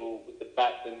formidable with the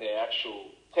bat than their actual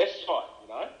Test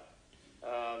side,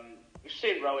 We've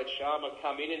seen Rohit Sharma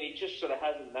come in and he just sort of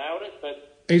hasn't nailed it,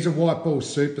 but he's a white ball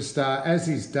superstar, as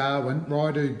is Darwin.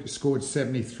 Raidu scored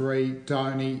 73.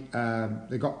 Dhoni,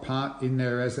 they got part in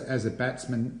there as a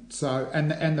batsman. So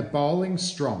and the bowling's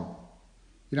strong.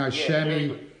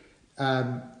 Shami,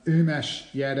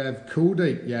 Umesh Yadav,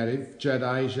 Kuldeep Yadav,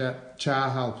 Jadeja,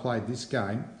 Chahal played this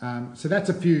game. So that's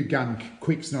a few gun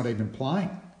quicks not even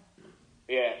playing.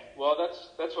 Yeah, well,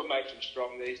 that's what makes them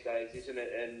strong these days, isn't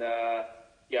it? And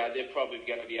they're probably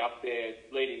going to be up there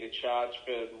leading the charge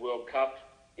for the World Cup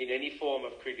in any form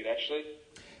of cricket, actually.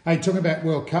 Hey, talking about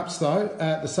World Cups though,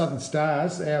 the Southern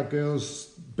Stars, our girls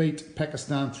beat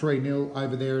Pakistan 3-0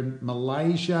 over there in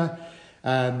Malaysia.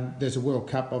 There's a World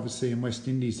Cup obviously in West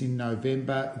Indies in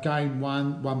November. Game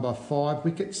 1 won by 5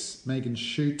 wickets. Megan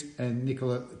Shute and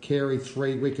Nicola Carey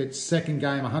 3 wickets. Second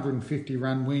game 150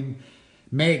 run win.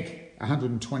 Meg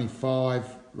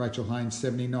 125. Rachel Haynes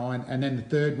 79, and then the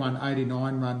third one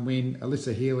 89 run win.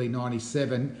 Alyssa Healy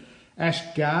 97. Ash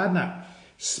Gardner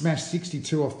smashed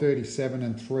 62 off 37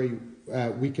 and 3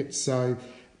 wickets. So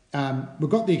we've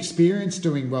got the experience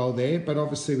doing well there, but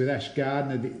obviously with Ash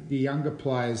Gardner, the younger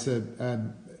players are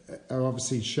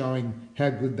obviously showing how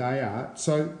good they are.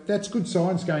 So that's good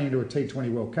signs going into a T20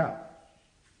 World Cup.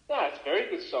 No, it's very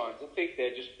good signs. I think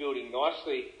they're just building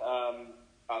nicely.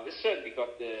 They've certainly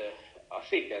got I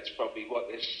think that's probably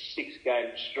their 6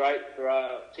 games straight for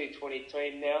our T20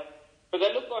 team now. But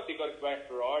they look like they've got a great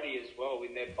variety as well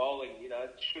in their bowling.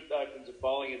 Shute opens the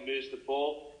bowling and moves the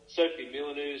ball. Sophie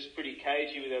Milanu is pretty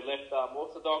cagey with her left arm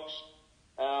orthodox.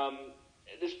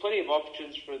 There's plenty of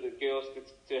options for the girls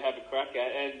to have a crack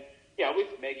at. And,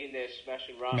 with Meg in there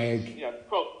smashing runs,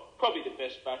 probably the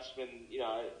best batsman,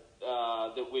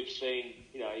 that we've seen,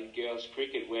 in girls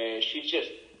cricket, where she's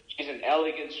an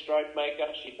elegant stroke maker.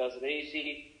 She does it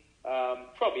easy.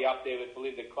 Probably up there with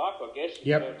Belinda Clark, I guess,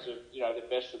 in terms of, the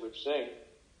best that we've seen.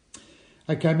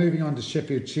 Okay, moving on to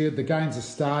Sheffield Shield. The games are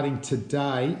starting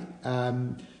today.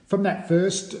 From that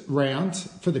first round,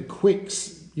 for the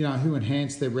quicks, who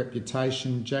enhanced their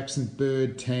reputation, Jackson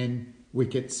Bird, 10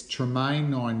 wickets. Tremaine,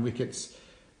 9 wickets.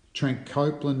 Trent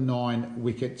Copeland, 9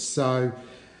 wickets. So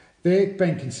they've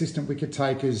been consistent wicket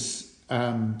takers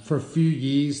for a few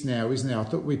years now, isn't it? I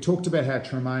thought we talked about how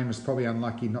Tremaine was probably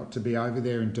unlucky not to be over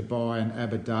there in Dubai and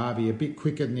Abu Dhabi, a bit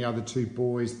quicker than the other 2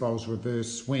 boys, bowls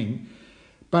reverse swing.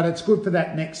 But it's good for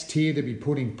that next tier to be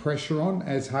putting pressure on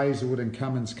as Hazelwood and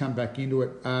Cummins come back into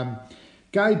it.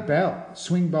 Gabe Bell,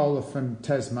 swing bowler from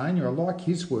Tasmania, I like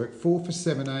his work, 4 for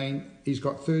 17. He's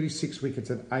got 36 wickets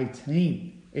at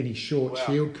 18. in his short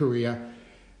Shield career.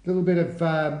 A little bit of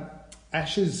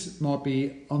Ashes might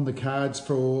be on the cards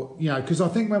for, because I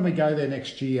think when we go there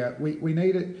next year, we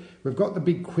need it. We've got the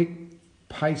big quick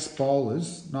pace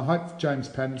bowlers, and I hope James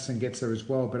Pattinson gets there as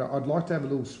well, but I'd like to have a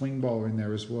little swing bowler in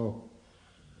there as well.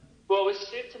 Well, we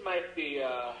seem to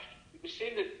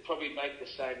probably make the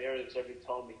same errors every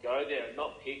time we go there and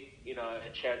not pick, a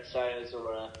Chad Sayers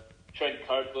or a Trent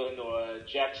Copeland or a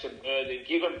Jackson Bird and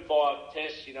give them 5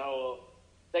 tests, or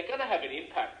they're going to have an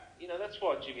impact. That's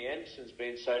why Jimmy Anderson's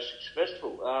been so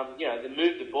successful. They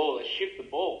move the ball, they shift the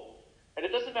ball. And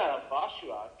it doesn't matter how fast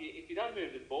you are. If you don't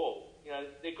move the ball,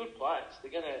 they're good players.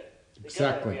 They're going to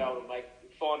be able to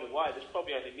find a way. There's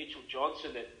probably only Mitchell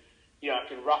Johnson that,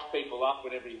 can rough people up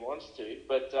whenever he wants to.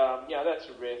 But, that's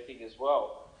a rare thing as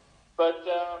well. But,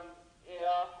 I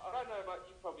don't know much.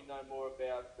 You probably know more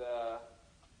about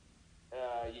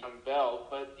young Bell.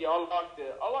 But,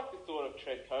 I like the thought of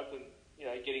Trent Copeland,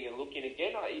 getting a look in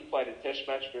again. He played a test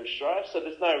match for Australia, so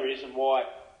there's no reason why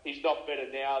he's not better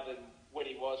now than when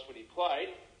he was when he played.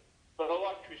 But I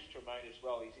like Chris Tremaine as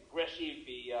well. He's aggressive,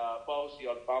 he bowls the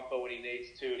odd bumper when he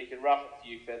needs to, and he can rough a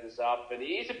few feathers up. And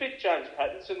he's a bit James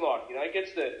Pattinson-like, he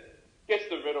gets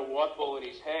the red or white ball in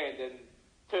his hand and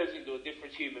turns into a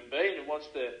different human being and wants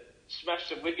to smash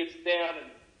some wickets down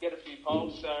and get a few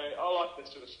poles. So I like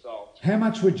that sort of style. How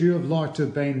much would you have liked to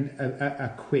have been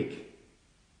a quick?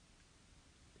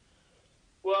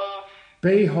 Well,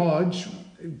 B. Hodge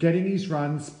getting his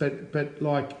runs, but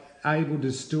like able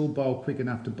to still bowl quick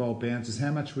enough to bowl bounces. How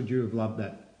much would you have loved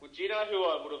that? Well, do you know who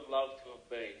I would have loved to have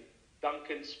been?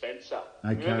 Duncan Spencer.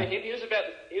 Okay. Remember him? He was about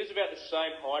the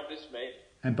same height as me.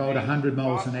 And bowled 100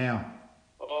 miles an hour.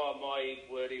 Oh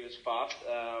my word, he was fast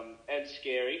and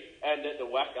scary and at the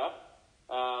whacker.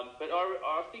 But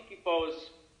I think if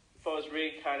I was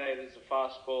reincarnated as a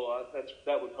fast bowler,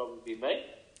 that would probably be me.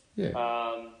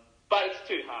 Yeah. But it's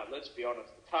too hard, let's be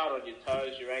honest. It's hard on your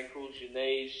toes, your ankles, your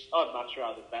knees. I'd much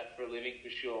rather bat for a living, for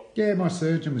sure. Yeah, my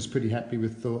surgeon was pretty happy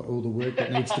with all the work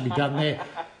that needs to be done there.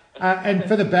 And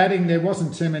for the batting, there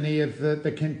wasn't too many of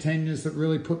the contenders that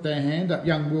really put their hand up.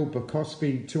 Young Will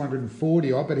Bukowski,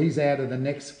 240 odd, but he's out of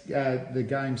the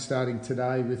game starting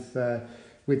today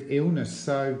with illness.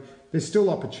 So there's still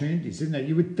opportunities, isn't there?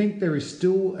 You would think there is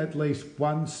still at least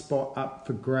one spot up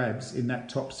for grabs in that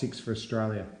top 6 for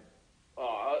Australia.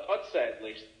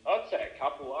 I'd say a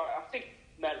couple. I think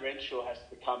Matt Renshaw has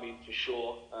to come in for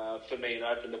sure for me and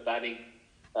open the batting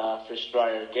for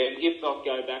Australia again. If not,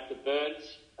 go back to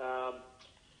Burns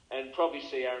and probably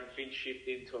see Aaron Finch shift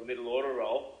into a middle order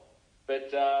role.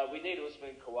 But we need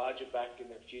Usman Khawaja back in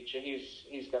the future.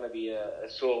 He's going to be a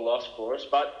sore loss for us.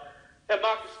 But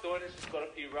Marcus Stoinis has got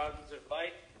a few runs of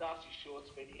late. Darcy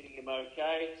Short's been hitting him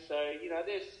okay. So,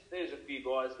 there's a few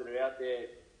guys that are out there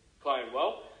playing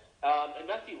well. And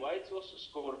Matthew Wade's also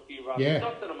scored a few runs. Yeah.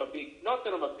 Not that I'm a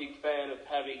big fan of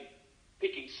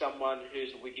picking someone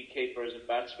who's a wicketkeeper as a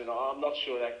batsman. I'm not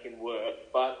sure that can work,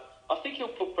 but I think he'll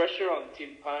put pressure on Tim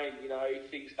Payne. If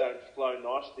things don't flow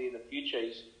nicely in the future,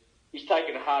 he's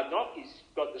taken a hard knock. He's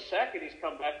got the sack and he's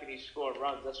come back and he's scoring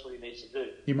runs. That's what he needs to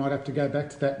do. You might have to go back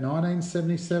to that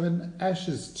 1977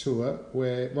 Ashes tour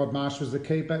where Rod Marsh was the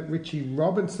keeper. Richie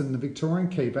Robinson, the Victorian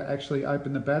keeper, actually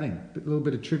opened the batting. A little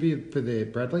bit of trivia for there,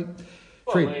 Bradley.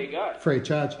 Well, there you go. Free of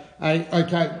charge.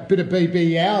 Okay, bit of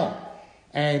BBL.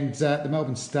 And the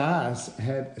Melbourne Stars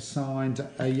have signed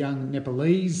a young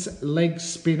Nepalese leg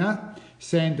spinner,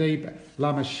 Sandeep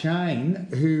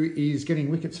Lamashane, who is getting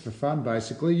wickets for fun,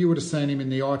 basically. You would have seen him in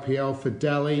the IPL for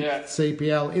Delhi,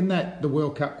 CPL, in the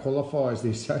World Cup qualifiers,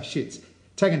 the Associates.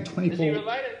 Taking 24... Is he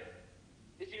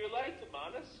related to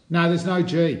Marnus? No, there's no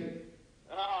G.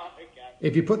 Oh, okay.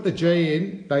 If you put the G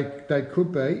in, they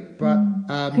could be,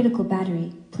 but... Critical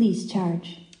battery, please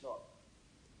charge.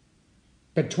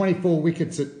 But 24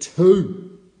 wickets at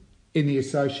 2 in the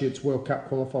Associates World Cup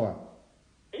qualifier.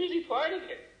 Who's he playing against?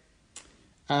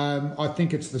 I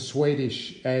think it's the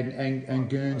Swedish and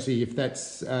Guernsey, if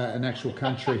that's an actual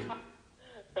country.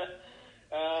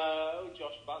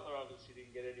 Josh Butler obviously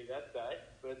didn't get any that day.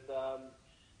 But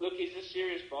look, he's a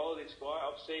serious bowler, this guy.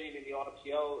 I've seen him in the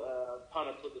IPL.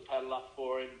 Punter put the paddle up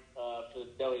for him for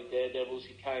the Delhi Daredevils.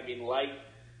 He came in late,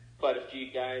 played a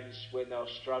few games when they were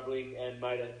struggling and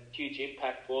made a huge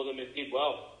impact for them and did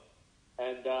well.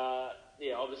 And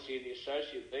obviously in the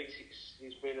Associate Leagues,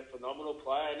 he's been a phenomenal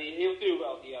player, and he'll do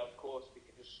well here, of course,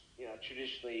 because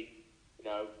traditionally,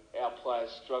 our players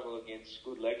struggle against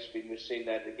good leg spin. We've seen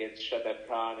that against Shadab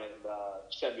Khan and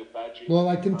Samuel Badri. Well,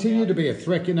 they continue to be a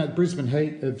threat. Brisbane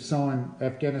Heat have signed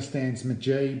Afghanistan's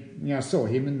Majid. I saw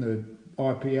him in the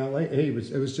IPL.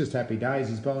 It was just happy days.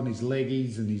 He's bowling his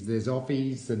leggies and there's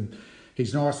offies, and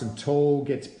He's nice and tall,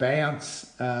 gets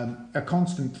bounce, a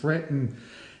constant threat and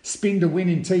spin to win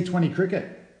in T20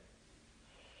 cricket.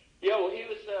 Yeah, well, he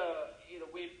was,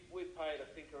 we paid,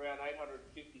 I think, around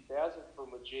 $850,000 for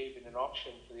Mujeeb in an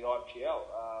auction for the IPL.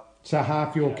 So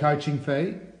half your coaching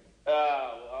fee?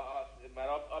 Mate,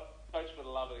 I coach for the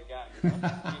love of the game.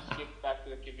 Just give back to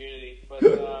the community. But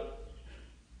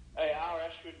hey, R.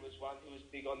 Ashford was one who was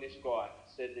big on this guy.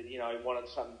 Said that, he wanted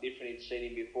something different. He'd seen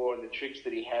him before, and the tricks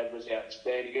that he had was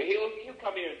outstanding. He'll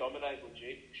come here and dominate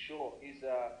Mujeeb, for sure. He's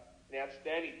an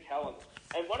outstanding talent.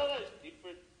 And one of those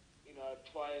different,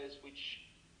 players which,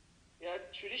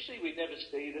 traditionally we never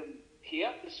see them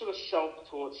here. The sort of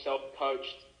self-taught,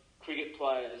 self-coached cricket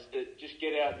players that just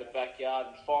get out in the backyard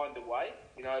and find a way.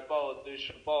 Bowl a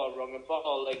douche, bowl a wrong, and bowl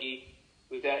a leggy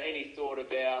without any thought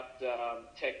about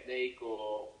technique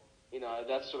or,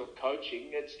 that sort of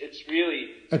coaching. It's really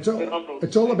phenomenal.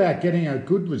 It's all about getting a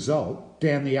good result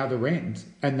down the other end,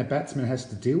 and the batsman has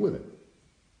to deal with it.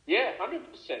 Yeah, 100%.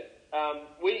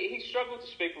 He struggled to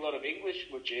speak a lot of English,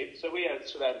 Mujeeb, so we had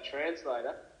a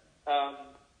translator.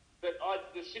 But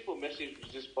the simple message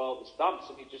was just bowl the stumps,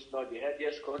 and he just nodded your head,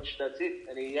 yes, coach, that's it.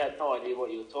 And he had no idea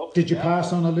what you were talking about. Did you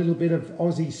pass on a little bit of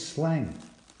Aussie slang?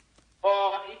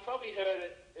 Oh, he probably heard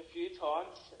it a few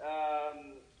times.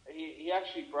 He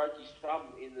actually broke his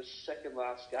thumb in the second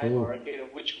last game, I reckon,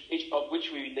 of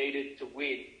which we needed to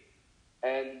win.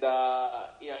 And,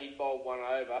 he bowled one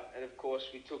over, and of course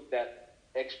we took that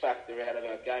X factor out of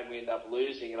our game. We ended up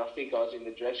losing, and I think I was in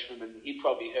the dressing room, and he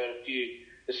probably heard a few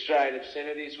Australian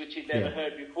obscenities, which he'd never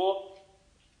heard before.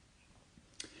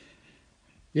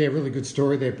 Yeah, really good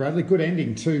story there, Bradley. Good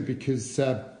ending too, because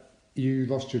you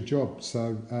lost your job,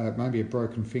 so maybe a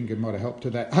broken finger might have helped to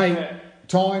that. Hey,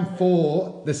 time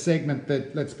for the segment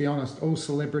that, let's be honest, all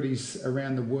celebrities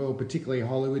around the world, particularly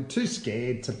Hollywood, too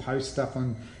scared to post stuff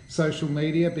on social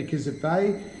media, because if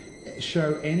they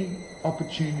show any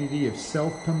opportunity of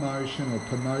self-promotion or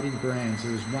promoting brands,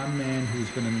 there is one man who's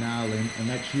going to nail him, and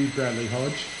that's you, Bradley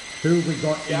Hodge. Who have we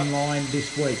got in line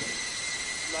this week?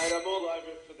 Mate, I'm all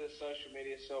over it for the social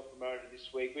media self-promoter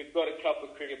this week. We've got a couple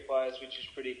of cricket players, which is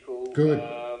pretty cool. Good.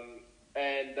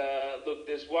 Look,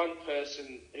 there's one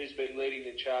person who's been leading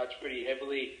the charge pretty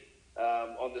heavily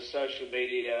on the social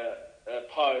media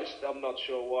post. I'm not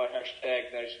sure why,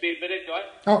 #NoSpin. But anyway,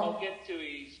 I'll get to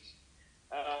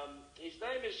his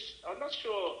name is, I'm not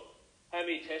sure how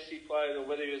many tests he played or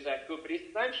whether he was that good, but his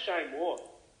name's Shane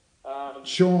Warne.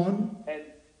 Sean? And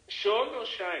Sean or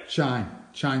Shane?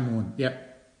 Shane Warne,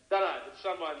 yep. Don't know, but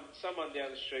someone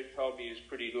down the street told me he was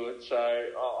pretty good, so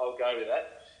I'll go with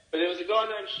that. But there was a guy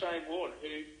named Shane Warne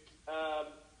who,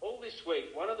 all this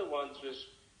week, one of the ones was,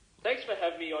 thanks for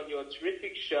having me on your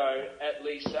terrific show at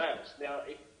Lee Sales. Now,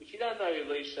 if you don't know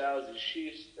who Lee Sales is,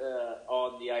 she's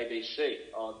on the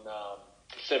ABC on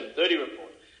 7:30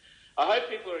 Report. I hope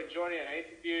people are enjoying our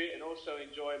interview and also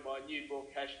enjoying my new book,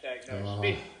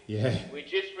 #NoSpin. Yeah. We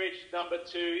just reached number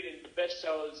 2 in the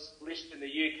bestsellers list in the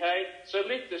UK. So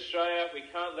lift Australia, we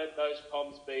can't let those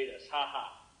Poms beat us. Ha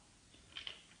ha.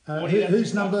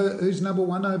 Who's number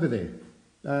one over there?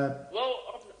 I've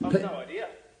no idea.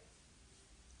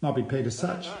 Might be Peter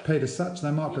Such. Peter Such.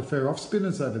 They might prefer off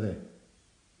spinners over there.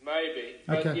 Maybe.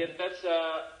 Okay. But yeah, that's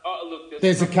look.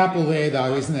 There's a couple there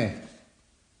though, isn't there?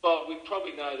 Well, we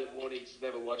probably know that Warnie's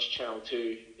never watched Channel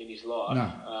 2 in his life,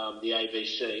 the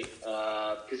ABC,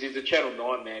 because he's a Channel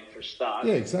 9 man for a start.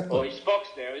 Yeah, exactly. Or he's Fox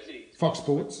now, isn't he? Fox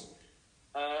Sports.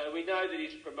 We know that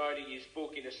he's promoting his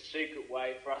book in a secret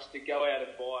way for us to go out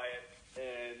and buy it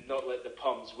and not let the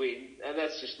Poms win, and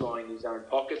that's just lying in his own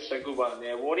pocket, so good one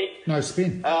there, Warnie. No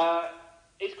spin.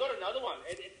 He's got another one,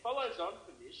 and it follows on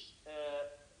from this.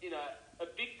 A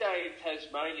big day in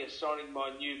Tasmania, signing my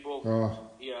new book,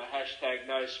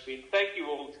 #NoSpin. Thank you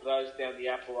all to those down the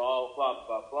Apple Isle, blah,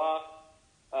 blah, blah.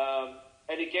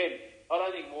 And again, I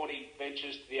don't think Warnie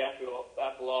ventures to the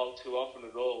Apple Isle too often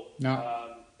at all.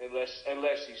 No.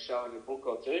 Unless he's selling a book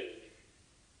or two.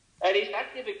 And he's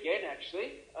active again,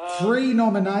 actually. 3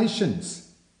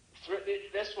 nominations.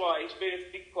 That's why he's been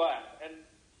a big player. And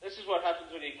this is what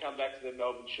happens when you come back to the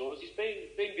Melbourne shores. He's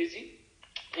been busy.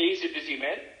 He's a busy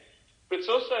man. But it's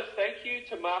also thank you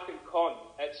to Mark and Con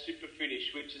at Super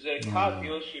Finish, which is a car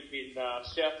dealership in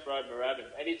South Road, Moorabbin.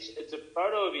 And it's a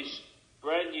photo of his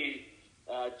brand new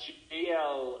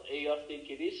GLE, I think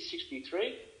it is,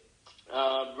 63,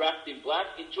 wrapped in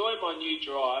black. Enjoy my new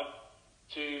drive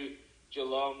to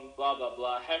Geelong, blah, blah,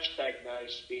 blah,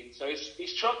 #NoSpin. So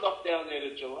he's trotting off down there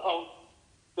to Geelong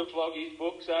to vlog his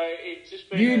book. So it's just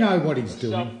been... You know what he's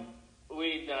doing.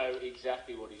 We know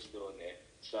exactly what he's doing there.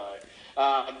 So...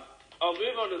 I'll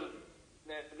move on to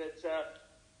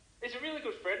he's a really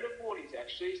good friend of Warnie's,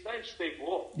 actually. His name's Steve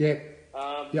Waugh. Yeah.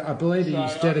 Yeah, I believe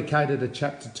he's so, dedicated a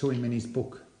chapter to him in his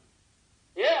book.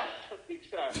 Yeah, I think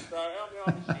so. So, I mean,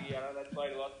 obviously, they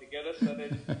played a lot together, so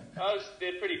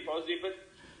they're pretty positive. But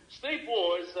Steve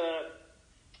Waugh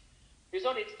he's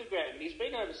on Instagram. He's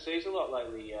been overseas a lot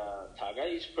lately, Tugger.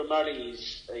 He's promoting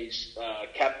his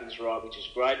captain's ride, which is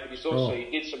great. But he's also he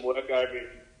did some work over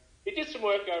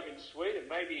in Sweden.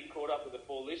 Maybe he caught up with the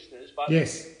 4 listeners. But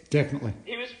yes, definitely.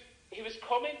 He was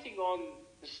commenting on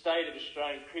the state of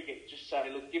Australian cricket, just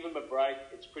saying, look, give him a break.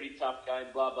 It's a pretty tough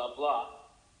game. Blah blah blah.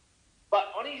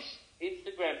 But on his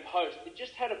Instagram post, it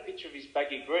just had a picture of his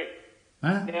baggy green.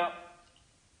 Huh? Now,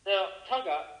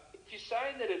 Tugger, if you're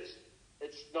saying that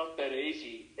it's not that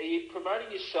easy, are you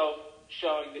promoting yourself,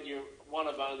 showing that you're one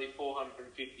of only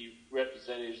 450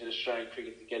 representatives in Australian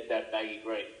cricket to get that baggy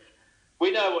green?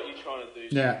 We know what you're trying to do,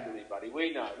 Billy, buddy.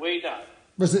 We know.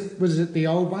 Was it the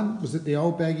old one? Was it the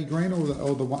old baggy green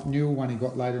or the newer one he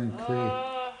got later in career?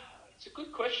 It's a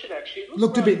good question, actually.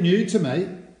 Looked a bit new to me.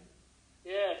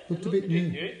 Yeah, looked a bit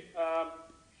new.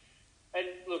 And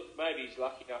look, maybe he's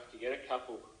lucky enough to get a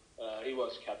couple. He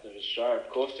was captain of Australia, of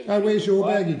course. Where's your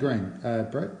baggy green,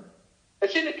 Brett?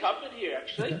 It's in the cupboard here,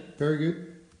 actually. Okay, very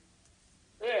good.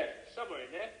 Yeah, somewhere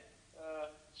in there.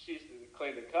 She used to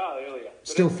clean the car earlier. But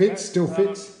Still fits.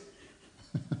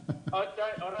 I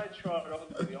don't try it on,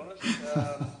 to be honest.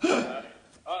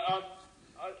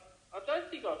 I don't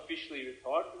think I officially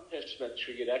retired from Test match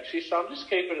cricket, actually, so I'm just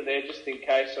keeping it there just in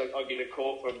case I get a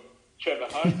call from Trevor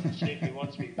Holmes to see if he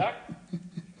wants me back.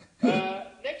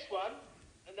 Next one.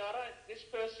 No, this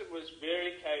person was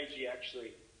very cagey,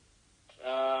 actually.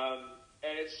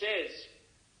 And it says,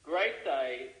 great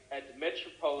day at the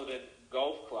Metropolitan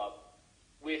Golf Club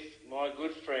with my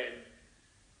good friend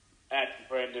at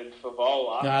Brendan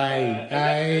Favola.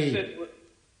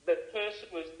 That person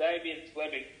was Damien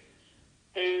Fleming,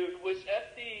 who was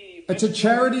at the... It's a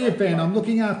charity event. I'm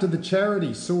looking after the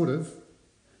charity, sort of.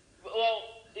 Well,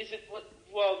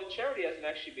 Well, the charity hasn't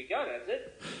actually begun, has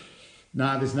it?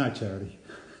 No, there's no charity.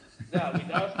 No,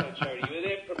 there's no charity. You were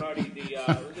there promoting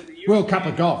the World Cup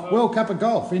of Golf. World Cup of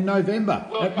Golf in November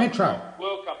at Metro.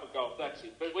 World Cup of Golf, that's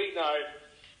it. But we know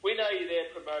you're there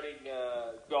promoting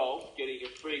golf, getting a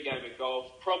free game of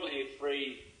golf, probably a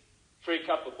free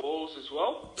couple of balls as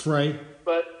well. Free.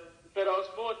 But I was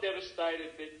more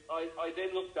devastated that I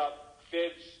then looked up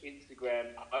Feb's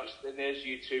Instagram post, and there's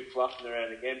you two fluffing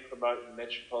around again promoting the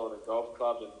Metropolitan Golf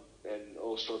Club and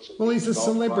all sorts of... Well, he's a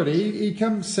celebrity. Clubs. He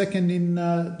comes second in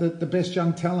the Best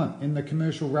Young Talent in the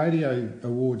Commercial Radio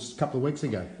Awards a couple of weeks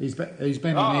ago. He's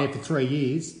been on there for 3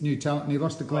 years, new talent, and he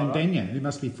lost to Glenn Denyer, who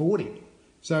must be 40.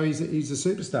 So he's a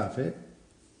superstar, Feb.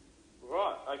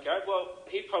 Right, okay. Well,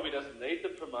 he probably doesn't need the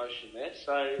promotion there.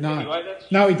 So no, anyway,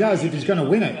 no, he does if he's going to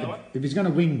win it. If he's going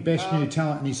to win Best New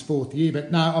Talent in his 4th year.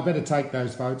 But no, I better take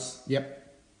those votes.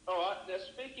 Yep. All right. Now,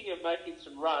 speaking of making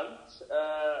some runs,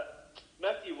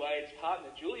 Matthew Wade's partner,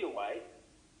 Julia Wade,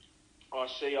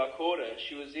 I caught her.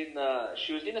 She was in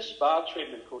a spa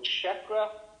treatment called Chakra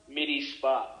Midi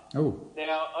Spa. Oh.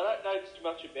 Now, I don't know too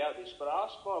much about this, but I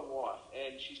asked my wife,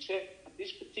 and she said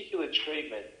this particular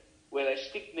treatment where they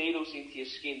stick needles into your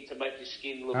skin to make your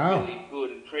skin look really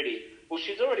good and pretty. Well,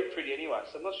 she's already pretty anyway,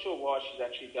 so I'm not sure why she's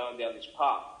actually going down this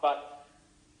path. But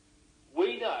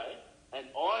we know, and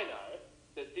I know,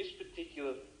 that this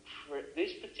particular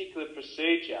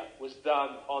procedure was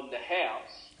done on the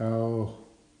house. Oh.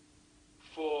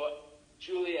 For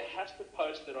Julia has to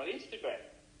post it on Instagram.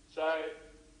 So,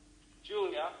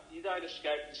 Julia, you don't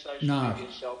escape the social media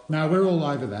yourself. No, we're all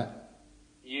over that.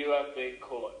 You have been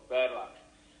caught. Bad luck.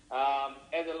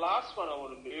 And the last one I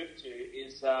want to move to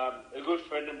is a good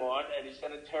friend of mine, and he's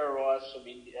going to terrorise some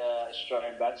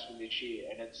Australian batsmen this year,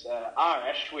 and it's R.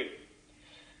 Ashwin.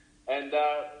 And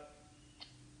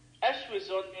Ash was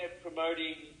on there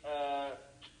promoting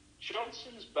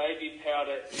Johnson's Baby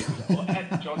Powder, or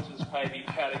at Johnson's Baby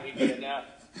Powder India. Now,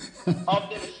 I've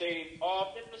never seen him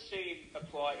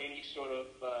apply any sort of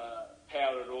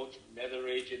powder at all to the nether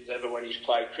regions ever when he's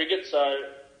played cricket. So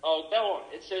I'll go on.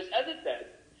 It says, as a dad,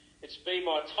 it's been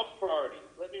my top priority.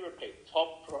 Let me repeat,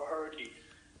 top priority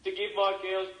to give my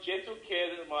girls gentle care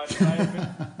with my favourite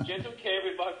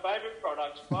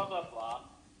products. Blah blah blah.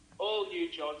 All you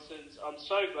Johnsons, I'm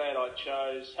so glad I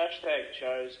chose.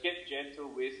 #chose. Get gentle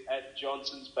with at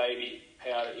Johnson's Baby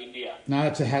Powder India. No,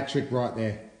 it's a hat trick right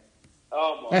there.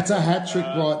 Oh my! That's a hat trick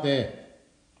right there.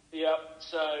 Yep.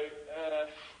 So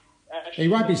he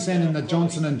won't be sending the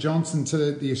Johnson & Johnson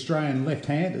to the Australian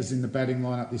left-handers in the batting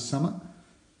lineup this summer.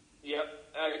 Yep,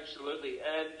 absolutely.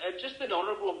 And just an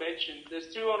honourable mention.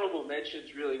 There's 2 honourable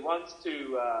mentions really. One's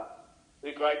to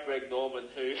the great Greg Norman,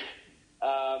 who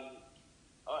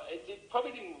it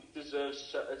probably didn't deserve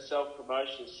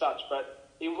self-promotion as such,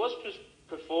 but he was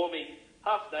performing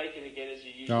half naked again, as he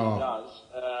usually does,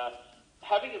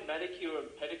 having a manicure and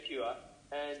pedicure,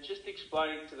 and just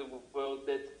explaining to the world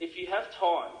that if you have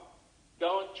time,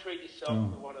 go and treat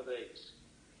yourself to one of these.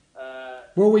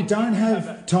 Well, we don't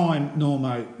have time,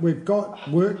 Normo. We've got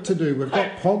work to do. We've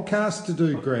got podcasts to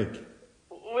do, Greg.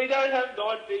 We don't have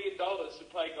 $9 billion to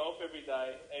play golf every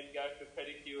day and go for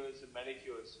pedicures and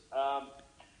manicures.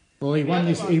 Well,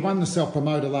 he won the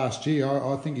self-promoter last year.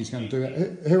 I think he's going to do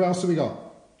it. Who else have we got?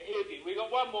 We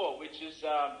got one more, which is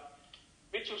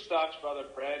Mitchell Stark's brother,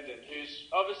 Brandon, who's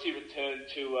obviously returned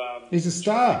to... He's a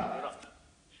star.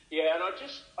 Yeah, and I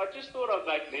just thought I'd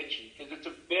make mention, because it's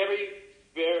a very,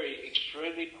 very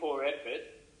extremely poor effort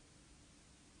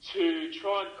to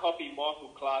try and copy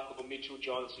Michael Clark or Mitchell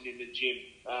Johnson in the gym.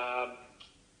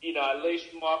 At least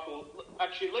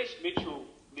Mitchell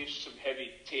lifts some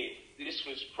heavy tin. This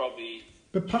was probably...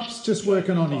 But Pup's just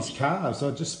working on his calves.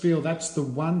 I just feel that's the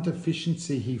one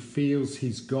deficiency he feels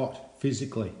he's got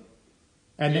physically.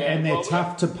 And they're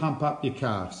tough to pump up your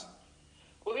calves.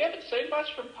 Well, we haven't seen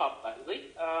much from Pup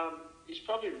lately. He's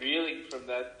probably reeling from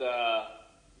that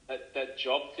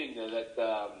job thing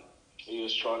that he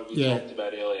was trying to be talked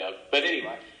about earlier. But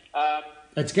anyway...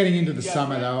 it's getting into the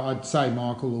summer, though. I'd say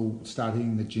Michael will start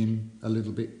hitting the gym a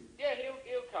little bit. Yeah,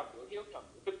 he'll come to it.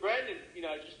 But Brandon,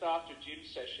 just after gym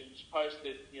sessions,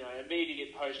 posted,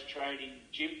 immediate post-training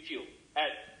gym fuel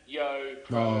at Yo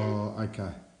Pro. Oh,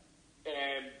 okay.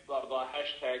 And blah, blah,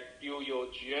 hashtag fuel your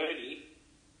journey.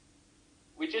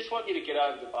 We just want you to get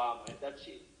over the bar, mate. That's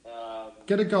it.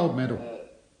 Get a gold medal.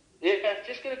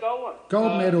 Just get a gold one.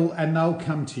 Gold medal, and they'll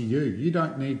come to you. You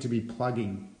don't need to be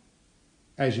plugging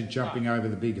as you're jumping over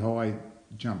the big high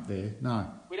jump there. No.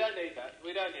 We don't need that.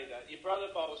 Your brother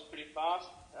bowls pretty fast,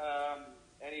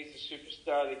 and he's a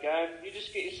superstar of the game. You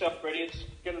just get yourself ready. It's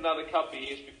get another couple of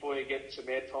years before you get some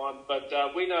airtime. But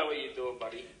we know what you're doing,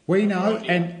 buddy. We know,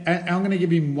 and I'm going to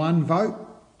give him one vote.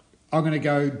 I'm going to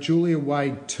go Julia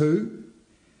Wade 2,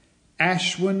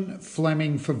 Ashwin,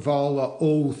 Fleming, Favola,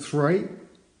 all 3.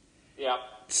 Yeah.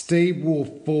 Steve Wolf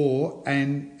 4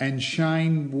 and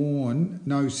Shane Warne,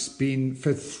 no spin,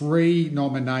 for 3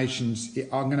 nominations.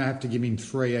 I'm going to have to give him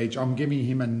 3 each. I'm giving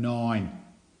him a 9.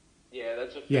 Yeah,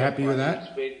 that's a fair You happy with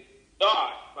that?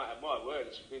 My word,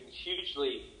 it's been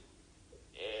hugely...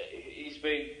 he's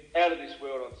been out of this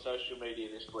world on social media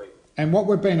this week. And what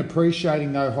we've been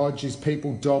appreciating, though, Hodge, is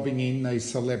people dobbing in these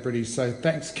celebrities. So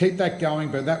thanks, keep that going.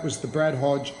 But that was the Brad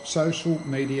Hodge Social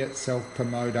Media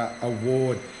Self-Promoter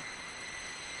Award.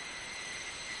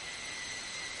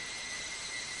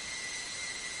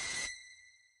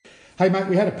 Hey, mate,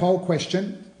 we had a poll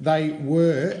question. They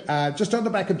were just on the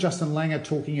back of Justin Langer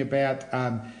talking about,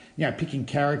 picking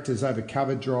characters over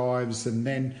cover drives, and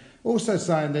then also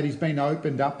saying that he's been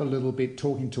opened up a little bit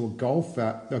talking to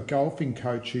a golfing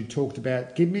coach who talked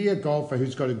about, give me a golfer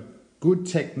who's got a good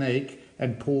technique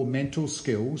and poor mental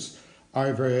skills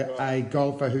over a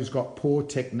golfer who's got poor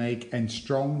technique and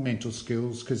strong mental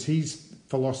skills, because his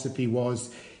philosophy was,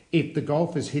 if the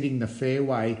golfer's hitting the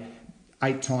fairway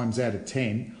 8 times out of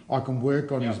 10, I can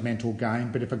work on his mental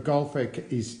game. But if a golfer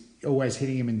is always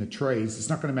hitting him in the trees, it's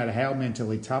not going to matter how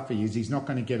mentally tough he is. He's not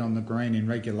going to get on the green in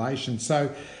regulation.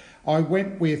 So I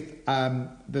went with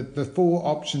the 4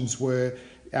 options were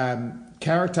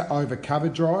character over cover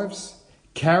drives,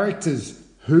 characters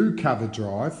who cover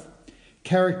drive,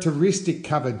 characteristic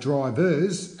cover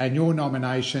drivers, and your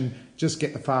nomination, just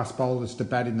get the fast bowlers to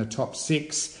bat in the top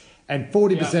 6. And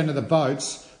 40% of the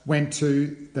votes went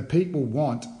to the people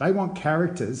they want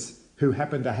characters who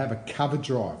happen to have a cover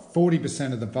drive.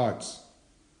 40% of the votes.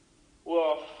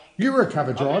 Well, you were a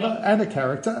cover driver and a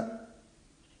character.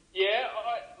 Yeah,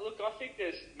 I think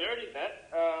there's merit in that.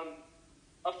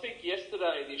 I think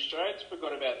yesterday the Australians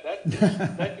forgot about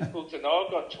that. Nathan Coulter-Nile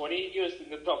got 20. He was in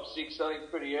the top 6, I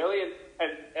think, pretty early.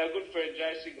 And our good friend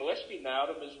Jason Gillespie nailed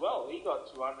him as well. He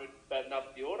got 200 batting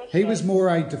up the order. He was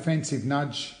more a defensive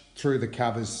nudge through the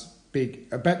covers. Big,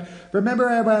 but remember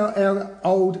our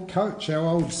old coach, our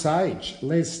old sage,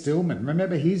 Les Stillman.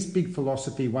 Remember his big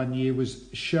philosophy one year was,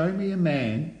 show me a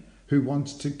man who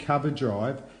wants to cover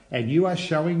drive, and you are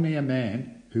showing me a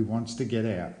man who wants to get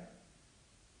out.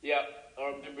 Yeah, I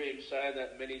remember him saying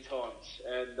that many times,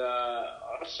 and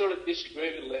I sort of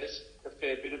disagree with Les a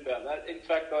fair bit about that. In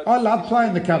fact, I love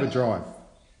playing the cover drive.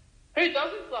 Who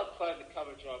doesn't love playing the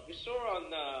cover drive? We saw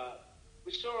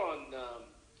on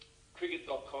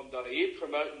cricket.com.au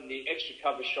promoting the extra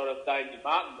cover shot of Damien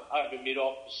Martin over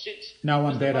mid-off for 6. No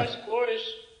one better. It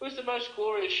was the most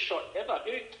glorious shot ever.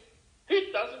 Who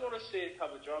doesn't want to see a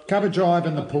cover drive? Cover drive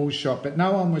and the pull shot, but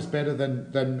no one was better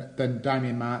than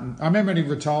Damien Martyn. I remember when he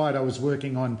retired, I was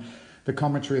working on the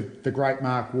commentary of the great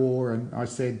Mark Waugh, and I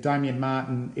said, Damien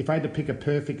Martyn, if I had to pick a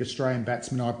perfect Australian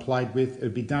batsman I played with, it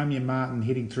would be Damien Martyn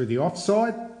hitting through the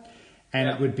offside, and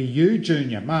it would be you,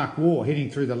 Junior, Mark Waugh, hitting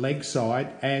through the leg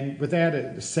side, and without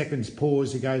a second's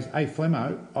pause, he goes, hey,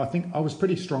 Flemmo, I think I was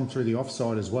pretty strong through the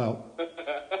offside as well.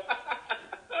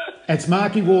 It's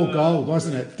Marky Waugh gold,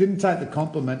 wasn't it? Didn't take the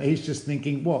compliment. He's just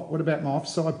thinking, what about my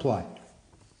offside play?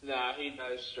 Nah, he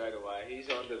knows straight away. He's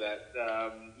onto that.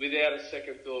 Without a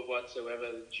second thought whatsoever,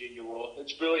 Junior Waugh.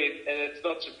 It's brilliant, and it's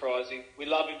not surprising. We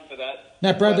love him for that.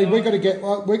 Now, Bradley, we've got to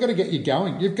get you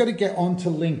going. You've got to get onto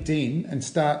LinkedIn and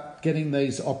start getting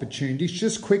these opportunities.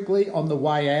 Just quickly on the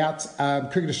way out,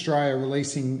 Cricket Australia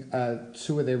releasing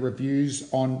 2 of their reviews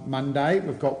on Monday.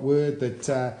 We've got word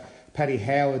that Paddy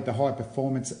Howard, the high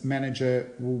performance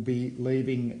manager, will be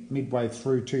leaving midway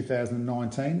through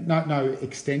 2019. No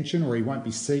extension, or he won't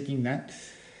be seeking that.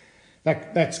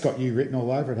 That's got you written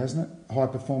all over it, hasn't it? High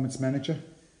performance manager.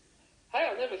 Hey,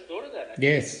 I never thought of that. Actually.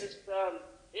 Yes. Just,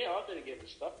 I better get my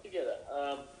stuff together.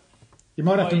 You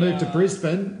might have to move to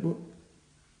Brisbane.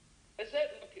 Has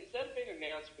that been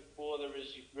announced before the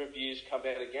reviews come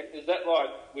out again? Is that like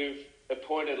we've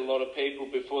appointed a lot of people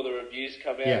before the reviews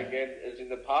come out again, as in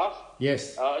the past?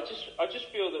 Yes. I just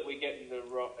feel that we're getting the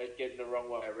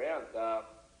wrong way around.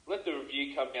 Let the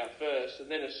review come out first, and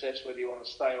then assess whether you want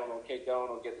to stay on or keep going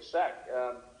or get the sack.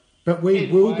 But we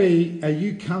will be. Are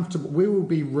you comfortable? We will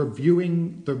be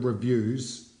reviewing the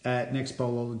reviews at next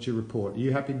Bowlology report. Are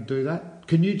you happy to do that?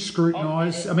 Can you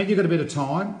scrutinise? I mean, you've got a bit of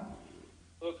time.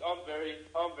 Look, I'm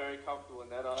very comfortable in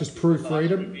that. Just proofread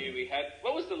them. Review we had.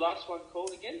 What was the last one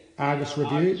called again? Argus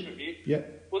Review. Argus Review.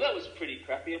 Yep. Well, that was pretty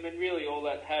crappy. I mean, really, all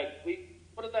that had.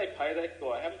 What did they pay that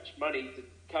guy? How much money to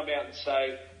come out and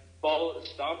say, bowl at the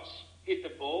stumps, hit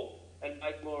the ball, and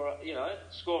make more,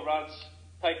 score runs,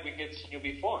 take wickets, and you'll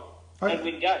be fine. And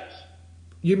win games.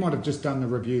 You might have just done the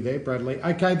review there, Bradley.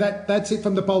 Okay, that's it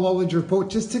from the Bowlology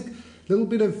report. Just a little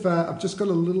bit of, I've just got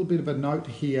a little bit of a note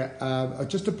here.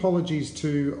 Just apologies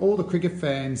to all the cricket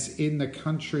fans in the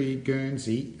country,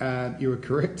 Guernsey. You were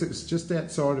correct. It's just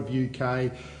outside of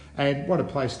UK. And what a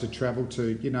place to travel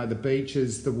to. You know, the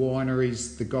beaches, the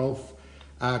wineries, the golf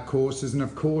courses, and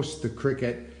of course the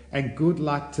cricket. And good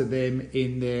luck to them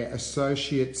in their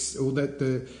associates, or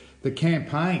the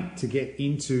campaign to get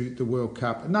into the World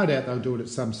Cup. No doubt they'll do it at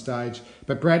some stage.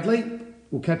 But Bradley,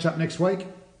 we'll catch up next week.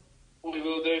 We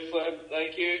will do, Flem.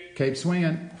 Thank you. Keep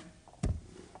swinging.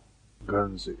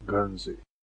 Guernsey.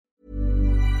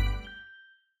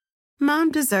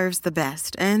 Mom deserves the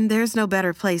best, and there's no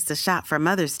better place to shop for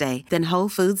Mother's Day than Whole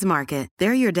Foods Market.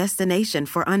 They're your destination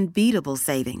for unbeatable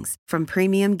savings, from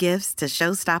premium gifts to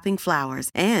show-stopping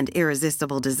flowers and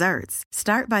irresistible desserts.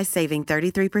 Start by saving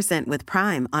 33% with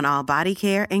Prime on all body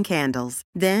care and candles.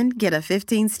 Then get a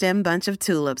 15-stem bunch of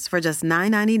tulips for just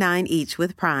 $9.99 each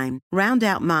with Prime. Round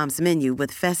out Mom's menu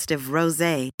with festive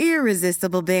rosé,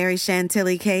 irresistible berry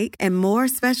chantilly cake, and more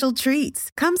special treats.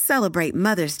 Come celebrate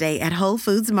Mother's Day at Whole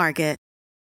Foods Market.